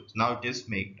braces closed. Now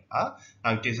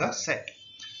it is a set.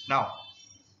 Now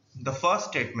the first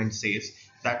statement says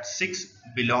that 6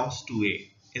 belongs to A.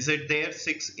 Is it there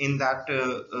 6 in that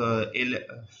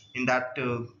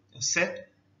set?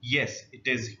 Yes, it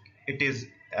is.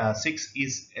 6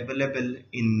 is available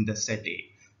in the set A.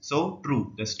 So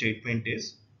true, the statement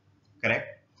is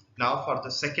correct. Now for the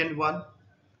second one,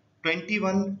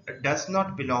 21 does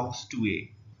not belongs to A.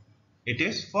 It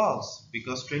is false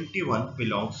because 21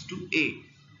 belongs to A.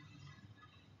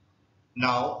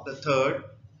 Now the third,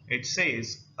 it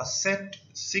says a set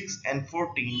 6 and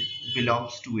 14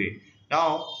 belongs to A.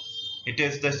 Now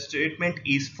the statement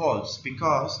is false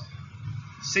because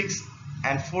 6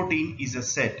 and 14 is a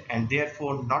set and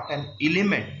therefore not an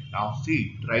element. Now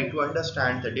see, try to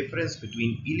understand the difference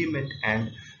between element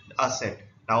and a set.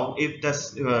 Now if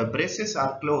the braces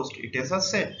are closed, it is a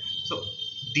set. So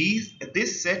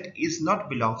this set is not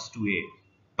belongs to A.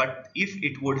 But if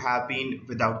it would have been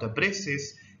without the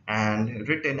braces and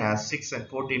written as 6 and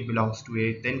 14 belongs to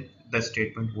A, then the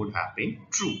statement would have been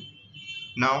true.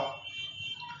 Now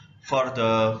for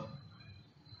the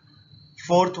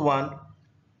fourth one,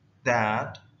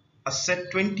 that a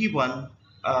set 21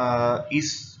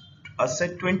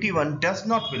 does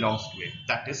not belongs to A.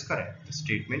 That is correct. The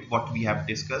statement what we have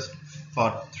discussed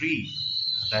for 3,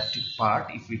 that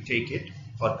part, if we take it,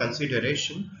 for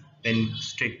consideration, then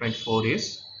statement 4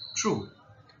 is true.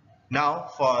 Now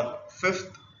for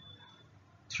fifth,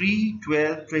 3,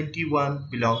 12, 21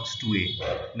 belongs to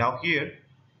A. Now here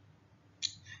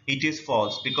it is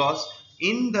false because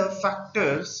in the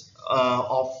factors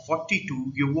of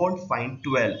 42 you won't find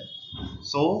 12.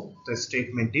 So the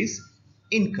statement is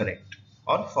incorrect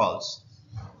or false.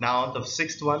 Now the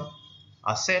sixth one,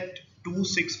 a set 2,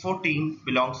 6, 14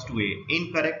 belongs to A.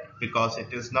 Incorrect because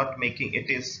it is not making,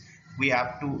 it is, we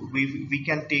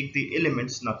can take the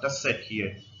elements, not a set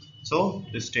here. So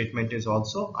this statement is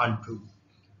also untrue.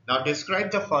 Now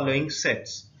describe the following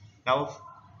sets. Now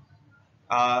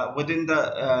within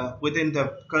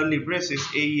the curly braces,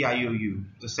 A, E, I, O, U,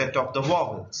 the set of the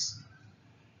vowels.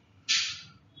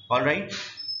 All right.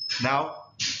 Now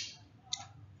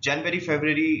January,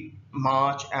 February,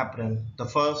 March, April, the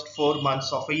first 4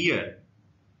 months of a year.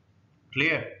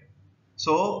 Clear?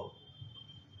 So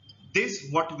this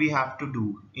what we have to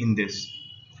do in this.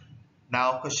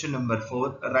 Now question number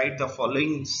 4, write the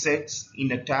following sets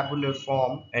in a tabular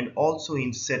form and also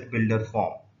in set builder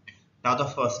form. Now the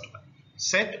first one,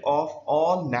 set of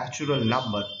all natural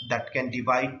number that can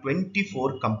divide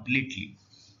 24 completely.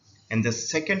 And the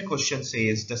second question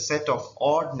says the set of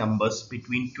odd numbers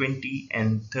between 20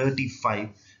 and 35.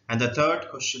 And the third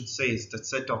question says the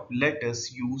set of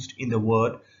letters used in the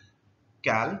word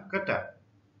Calcutta.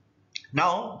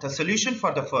 Now the solution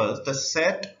for the first, the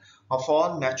set of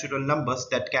all natural numbers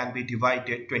that can be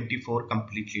divided 24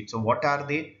 completely. So what are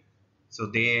they? So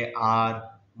they are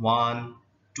 1,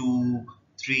 2,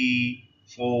 3,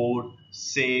 4,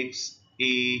 6,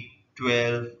 8,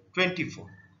 12, 24.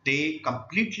 They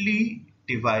completely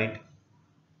divide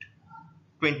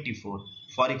 24.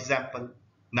 For example,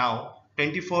 now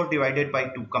 24 divided by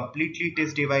 2, completely it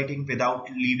is dividing without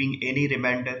leaving any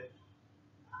remainder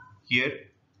here.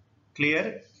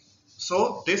 Clear?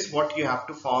 So this what you have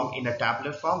to form in a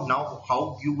tabular form. Now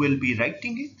how you will be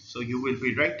writing it? So you will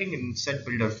be writing in set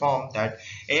builder form that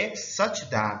x such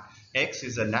that x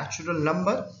is a natural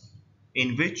number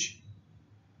in which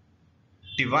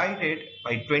divided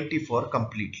by 24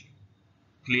 completely.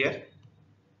 Clear?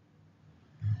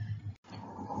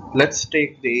 Let's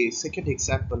take the second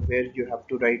example where you have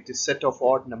to write the set of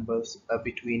odd numbers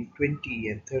between 20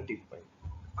 and 35.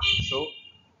 So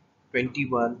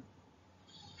 21,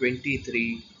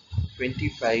 23,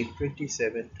 25,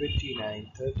 27,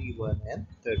 29, 31 and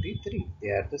 33. They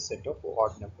are the set of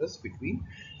odd numbers between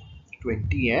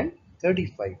 20 and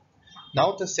 35.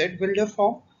 Now the set builder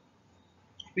form,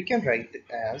 we can write it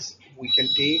as, we can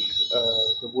take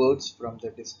the words from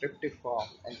the descriptive form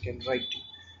and can write it.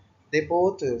 They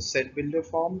both set builder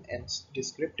form and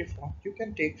descriptive form. You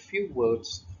can take few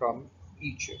words from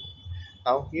each.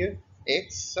 Now here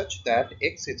x such that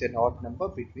x is an odd number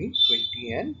between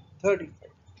 20 and 35.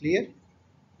 Clear?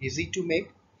 Easy to make.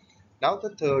 Now the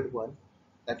third one,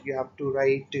 that you have to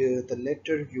write the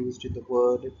letter used in the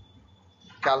word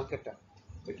Calcutta.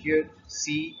 So here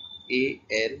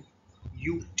CALUT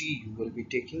you will be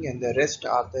taking, and the rest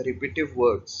are the repetitive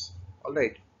words.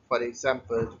 Alright, for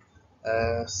example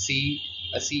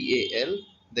CAL,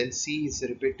 then C is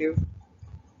repetitive,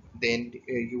 then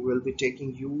you will be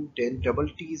taking U, then double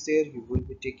T is there, you will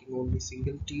be taking only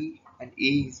single T, and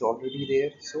A is already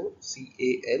there, so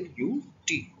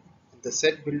CALUT. The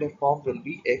set builder form will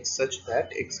be x such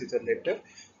that x is a letter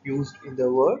used in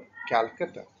the word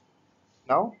Calcutta.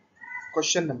 Now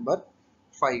question number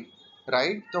 5,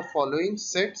 write the following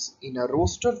sets in a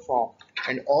roster form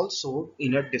and also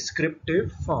in a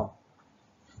descriptive form.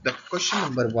 The question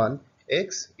number 1,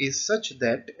 x is such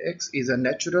that x is a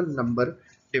natural number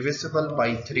divisible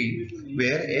by 3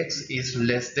 where x is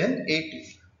less than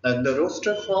 80. In the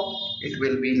roster form, it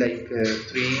will be like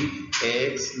 3,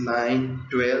 x, 9,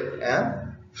 12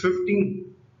 and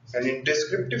 15. And in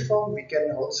descriptive form, we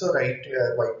can also write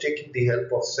by taking the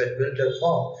help of set builder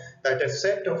form that a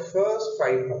set of first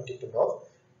 5 multiple of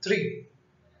 3.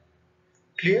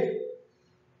 Clear?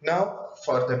 Now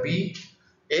for the B,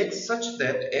 x such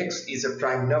that x is a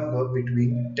prime number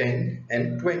between 10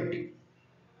 and 20.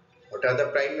 What are the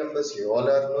prime numbers? You all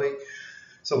are knowing.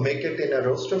 So make it in a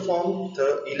roster form,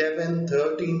 11,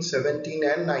 13, 17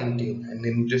 and 19. And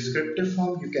in descriptive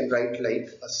form, you can write like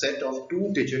a set of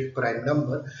 2-digit prime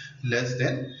number less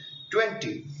than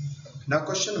 20. Now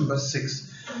question number 6.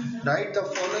 Write the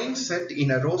following set in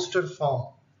a roster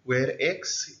form where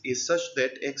x is such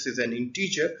that x is an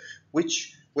integer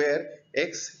where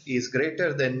x is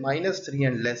greater than -3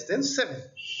 and less than 7.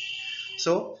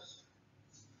 So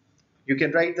you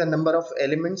can write the number of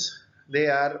elements. They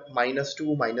are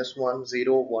 -2, -1,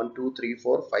 0, 1, 2, 3,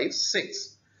 4, 5,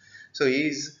 6. So he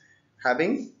is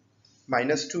having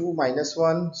 -2,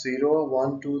 -1, 0,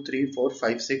 1, 2, 3, 4,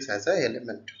 5, 6 as an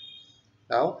element.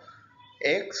 Now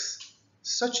x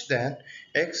such that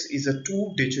x is a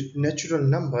two-digit natural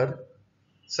number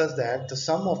such that the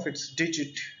sum of its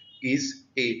digit is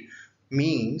 8,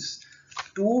 means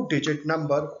two-digit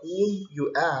number whom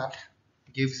you add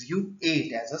gives you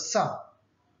 8 as a sum.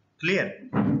 Clear?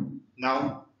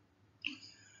 Now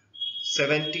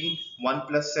 17, 1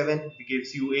 plus 7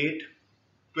 gives you 8.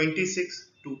 26,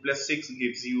 2 plus 6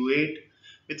 gives you 8.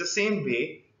 With the same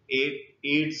way, 8,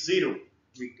 8, 0.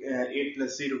 8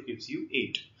 plus 0 gives you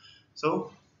 8.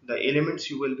 So the elements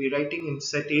you will be writing in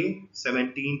set A: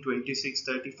 17, 26,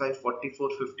 35, 44,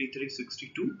 53,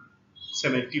 62,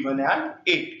 71 and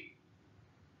 8.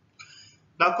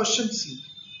 Now question C.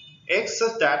 X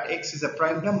such that x is a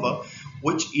prime number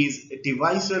which is a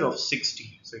divisor of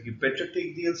 60. So you better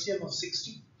take the LCM of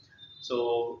 60.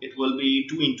 So it will be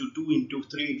 2 into 2 into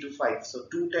 3 into 5. So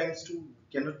 2 times 2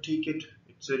 cannot take it.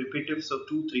 It's a repetitive. So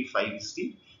 2, 3, 5 is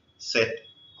the set,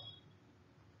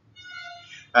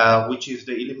 which is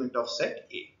the element of set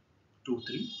A. 2,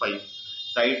 3, 5.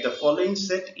 Write the following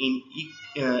set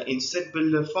in set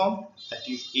builder form. That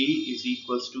is A is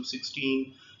equals to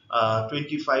 16,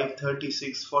 25,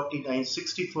 36, 49,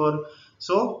 64.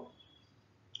 So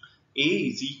A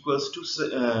is equals to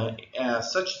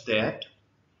such that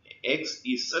x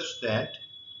is such that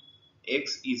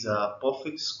x is a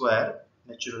perfect square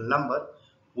natural number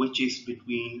which is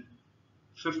between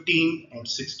 15 and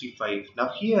 65. Now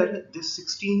here this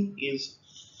 16 is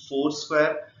 4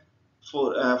 square,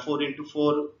 4 into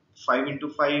 4, 5 into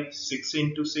 5, 6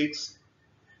 into 6,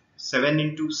 7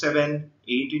 into 7,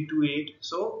 8 into 8.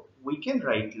 So we can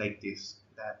write like this,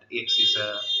 that x is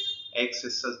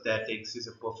such that x is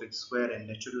a perfect square and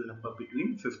natural number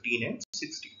between 15 and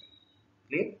 65.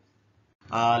 Clear?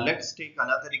 Let's take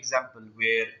another example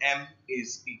where M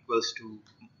is equals to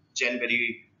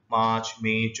January, March,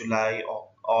 May, July,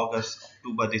 August,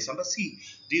 October, December. See,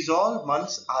 these all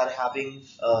months are having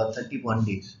 31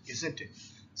 days, isn't it?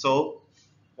 So,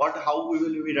 how we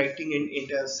will be writing in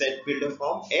the set builder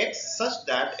form? X such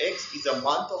that X is a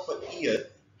month of a year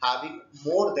having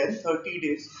more than 30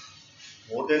 days.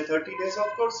 More than 30 days, of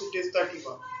course, it is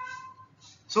 31.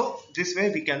 So, this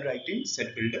way we can write in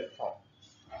set builder form.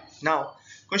 Now,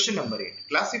 question number 8.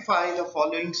 Classify the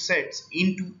following sets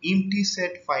into empty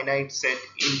set, finite set,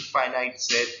 infinite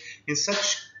set. In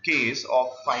such case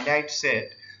of finite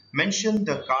set, mention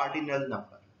the cardinal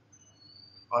number.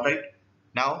 Alright.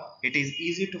 Now, it is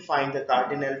easy to find the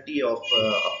cardinality of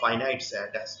a finite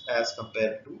set as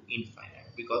compared to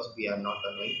infinite, because we are not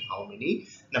knowing how many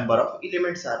number of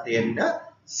elements are there in a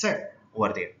set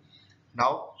over there.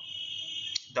 Now,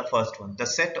 the first one, the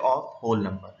set of whole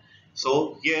number.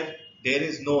 So here there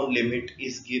is no limit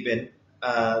is given,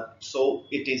 so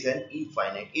it is an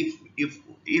infinite. If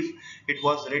it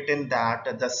was written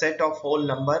that the set of whole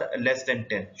number less than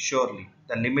 10, surely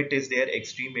the limit is there,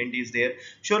 extreme end is there,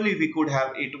 surely we could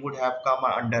have, it would have come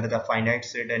under the finite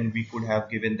set and we could have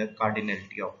given the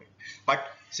cardinality of it. But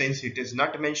since it is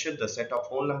not mentioned, the set of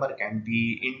whole number can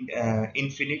be in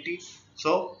infinity,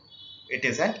 so it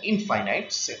is an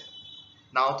infinite set.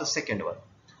 Now the second one,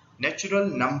 natural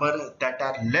number that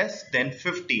are less than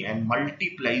 50 and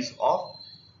multiplies of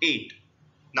 8.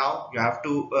 Now you have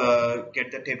to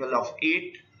get the table of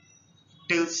 8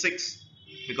 till 6,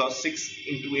 because 6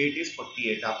 into 8 is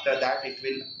 48. After that it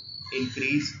will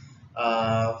increase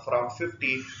from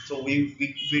 50. So we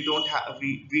don't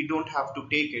have to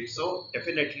take it. So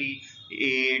definitely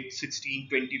 8, 16,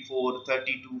 24,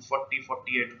 32, 40,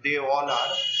 48, they all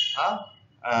are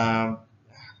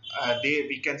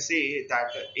we can say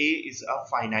that A is a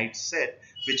finite set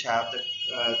which have the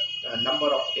number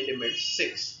of elements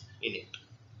 6 in it.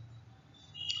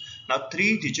 Now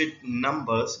 3-digit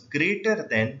numbers greater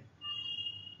than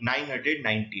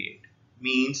 998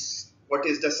 means, what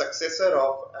is the successor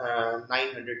of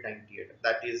 998?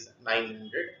 That is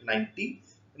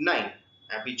 999,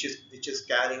 which is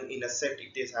carrying in a set,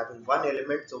 it is having one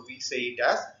element, so we say it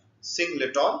as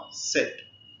singleton set.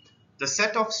 The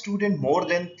set of student more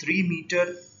than 3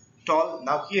 meter tall.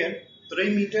 Now here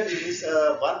 3 meter is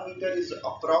 1 meter is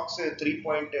approximately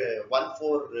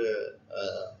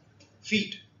 3.14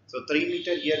 feet. So 3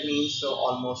 meter here means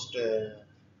almost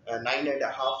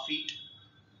 9.5 feet.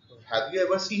 Have you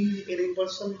ever seen any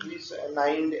person who is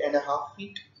 9.5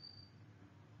 feet?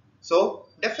 So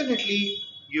definitely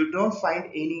you don't find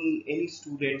any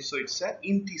student. So it's an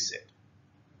empty set.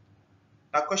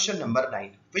 Now question number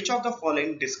 9. Which of the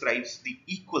following describes the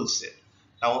equal set?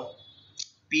 Now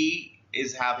P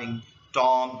is having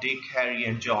Tom, Dick, Harry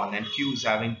and John, and Q is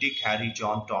having Dick, Harry,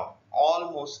 John, Tom.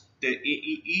 almost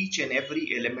each and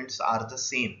every elements are the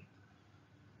same,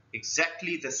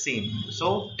 exactly the same.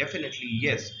 So definitely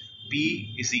yes,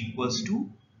 P is equals to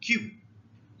Q.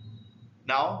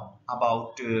 Now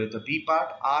about the B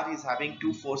part, R is having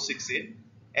 2, 4, 6, 8,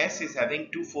 S is having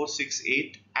 2, 4, 6,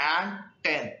 8 and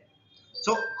 10.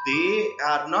 So they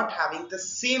are not having the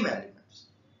same elements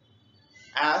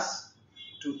as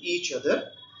to each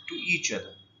other.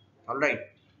 All right.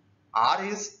 R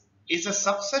is a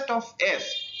subset of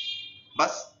S,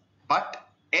 but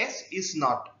S is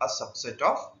not a subset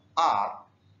of R.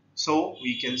 So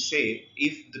we can say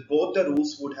if both the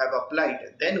rules would have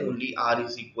applied, then only R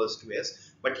is equals to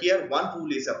S. But here one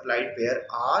rule is applied where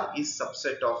R is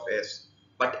subset of S,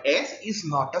 but S is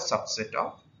not a subset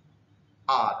of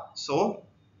R. So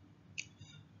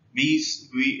we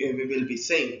will be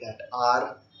saying that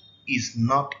R is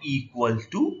not equal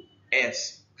to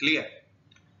S. Clear?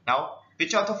 Now,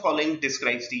 which of the following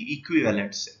describes the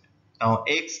equivalent set? Now,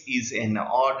 X is an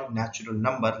odd natural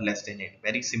number less than 8.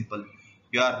 Very simple.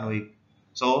 You are knowing.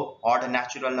 So, odd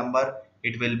natural number,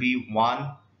 it will be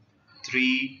 1,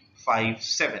 3, 5,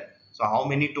 7. So, how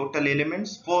many total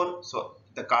elements? 4. So,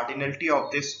 the cardinality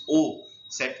of this O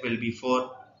set will be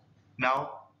 4.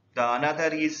 Now, the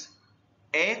another is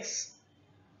X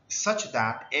such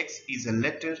that X is a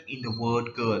letter in the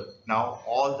word girl. Now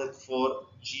all the four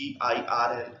G, I,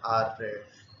 R, L are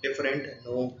different.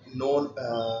 No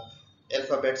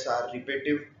alphabets are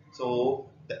repetitive. So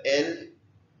the L,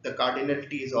 the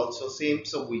cardinality is also same.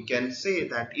 So we can say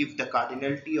that if the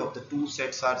cardinality of the two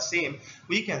sets are same,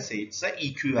 we can say it's an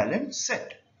equivalent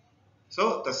set.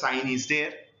 So the sign is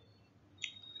there.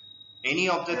 Any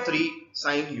of the three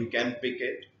sign you can pick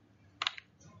it.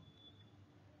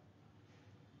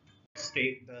 Let's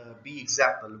take the B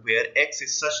example where X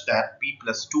is such that P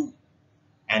plus 2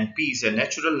 and P is a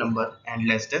natural number and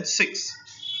less than 6.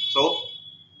 So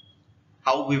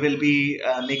how we will be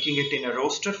making it in a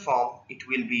roster form, it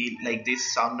will be like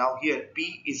this. So now here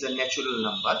P is a natural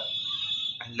number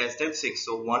and less than 6.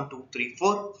 So 1, 2, 3,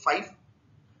 4, 5.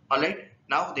 Alright.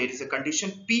 Now there is a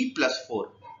condition P plus 4.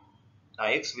 Now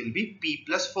X will be P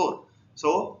plus 4.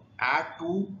 So add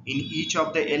 2 in each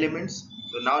of the elements.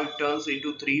 So now it turns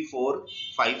into 3, 4,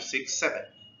 5, 6, 7.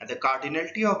 And the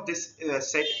cardinality of this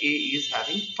set A is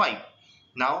having 5.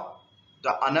 Now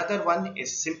the another one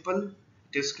is simple.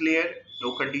 It is clear.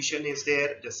 No condition is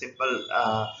there. The simple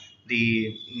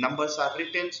the numbers are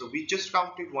written. So we just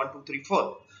counted 1, 2, 3,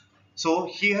 4. So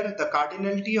here the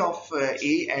cardinality of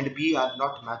A and B are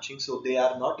not matching. So they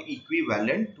are not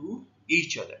equivalent to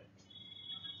each other.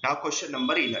 Now question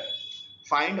number 11.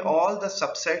 Find all the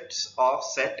subsets of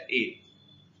set A.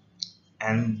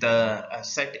 And the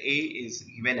set A is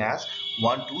given as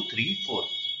 1, 2, 3, 4.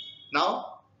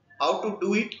 Now how to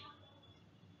do it?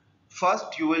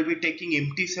 First you will be taking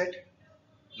empty set.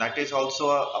 That is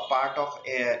also a part of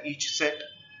each set.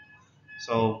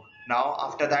 So now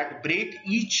after that break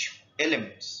each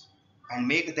elements and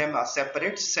make them a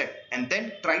separate set and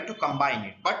then try to combine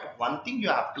it. But one thing you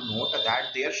have to note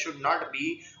that there should not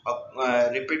be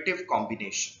a repetitive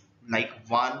combination like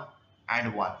 1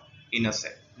 and 1 in a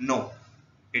set. No,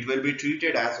 it will be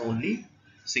treated as only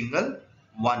single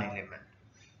one element.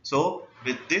 So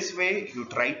with this way you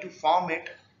try to form it,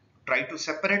 try to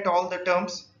separate all the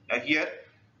terms. Here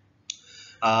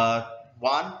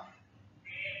 1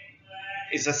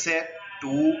 is a set,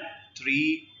 2,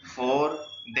 3, 4,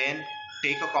 then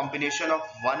take a combination of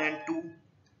 1 and 2,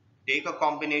 take a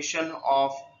combination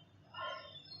of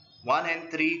 1 and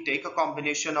 3, take a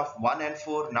combination of 1 and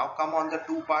 4. Now come on the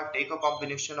 2 part, take a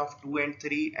combination of 2 and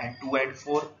 3 and 2 and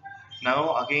 4.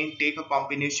 Now again take a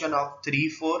combination of 3,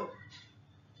 4.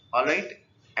 Alright,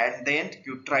 and then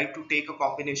you try to take a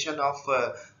combination of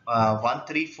 1,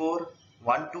 3, 4,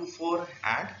 1, 2, 4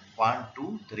 and 1,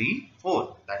 2, 3,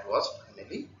 4. That was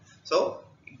finally. So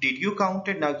did you count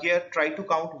it? Now here try to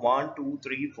count 1, 2,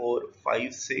 3, 4,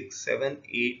 5, 6, 7,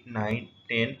 8, 9,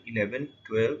 10, 11,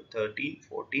 12, 13,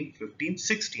 14, 15,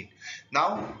 16.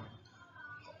 Now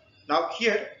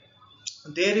here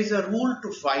there is a rule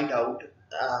to find out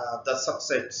the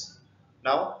subsets.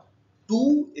 Now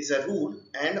 2 is a rule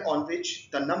and on which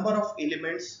the number of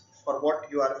elements for what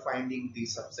you are finding the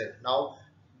subset. Now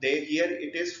here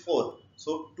it is 4.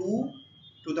 So 2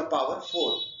 to the power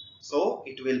 4. So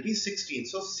it will be 16.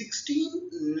 So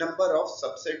 16 number of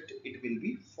subset it will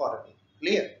be forming.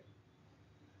 Clear?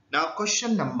 Now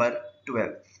question number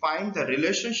 12. Find the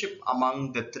relationship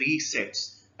among the three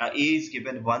sets. A is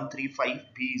given 1, 3, 5,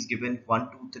 B is given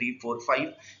 1, 2, 3, 4,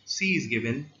 5, C is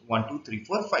given 1, 2, 3,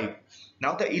 4, 5.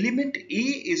 Now the element A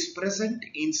is present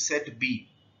in set B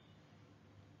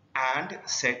and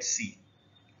set C.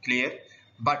 Clear?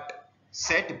 But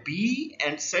set B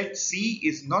and set C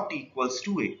is not equals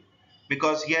to A,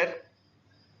 because here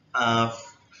uh,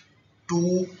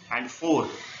 2 and 4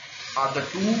 are the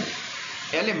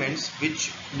two elements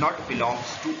which not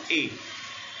belongs to A.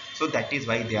 So that is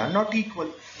why they are not equal.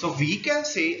 So we can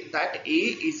say that A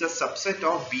is a subset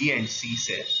of B and C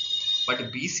set,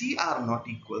 but BC are not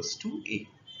equals to A.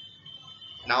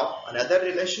 Now another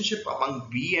relationship among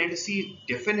B and C,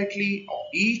 definitely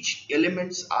each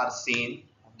elements are same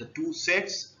of the two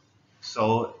sets.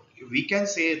 So we can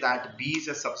say that B is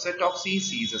a subset of C,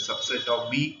 C is a subset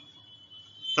of B.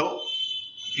 So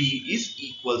B is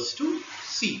equals to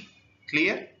C.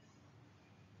 Clear?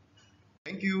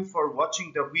 Thank you for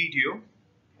watching the video,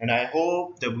 and I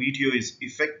hope the video is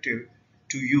effective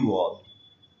to you all.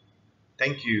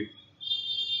 Thank you.